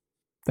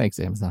 Thanks,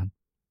 Amazon.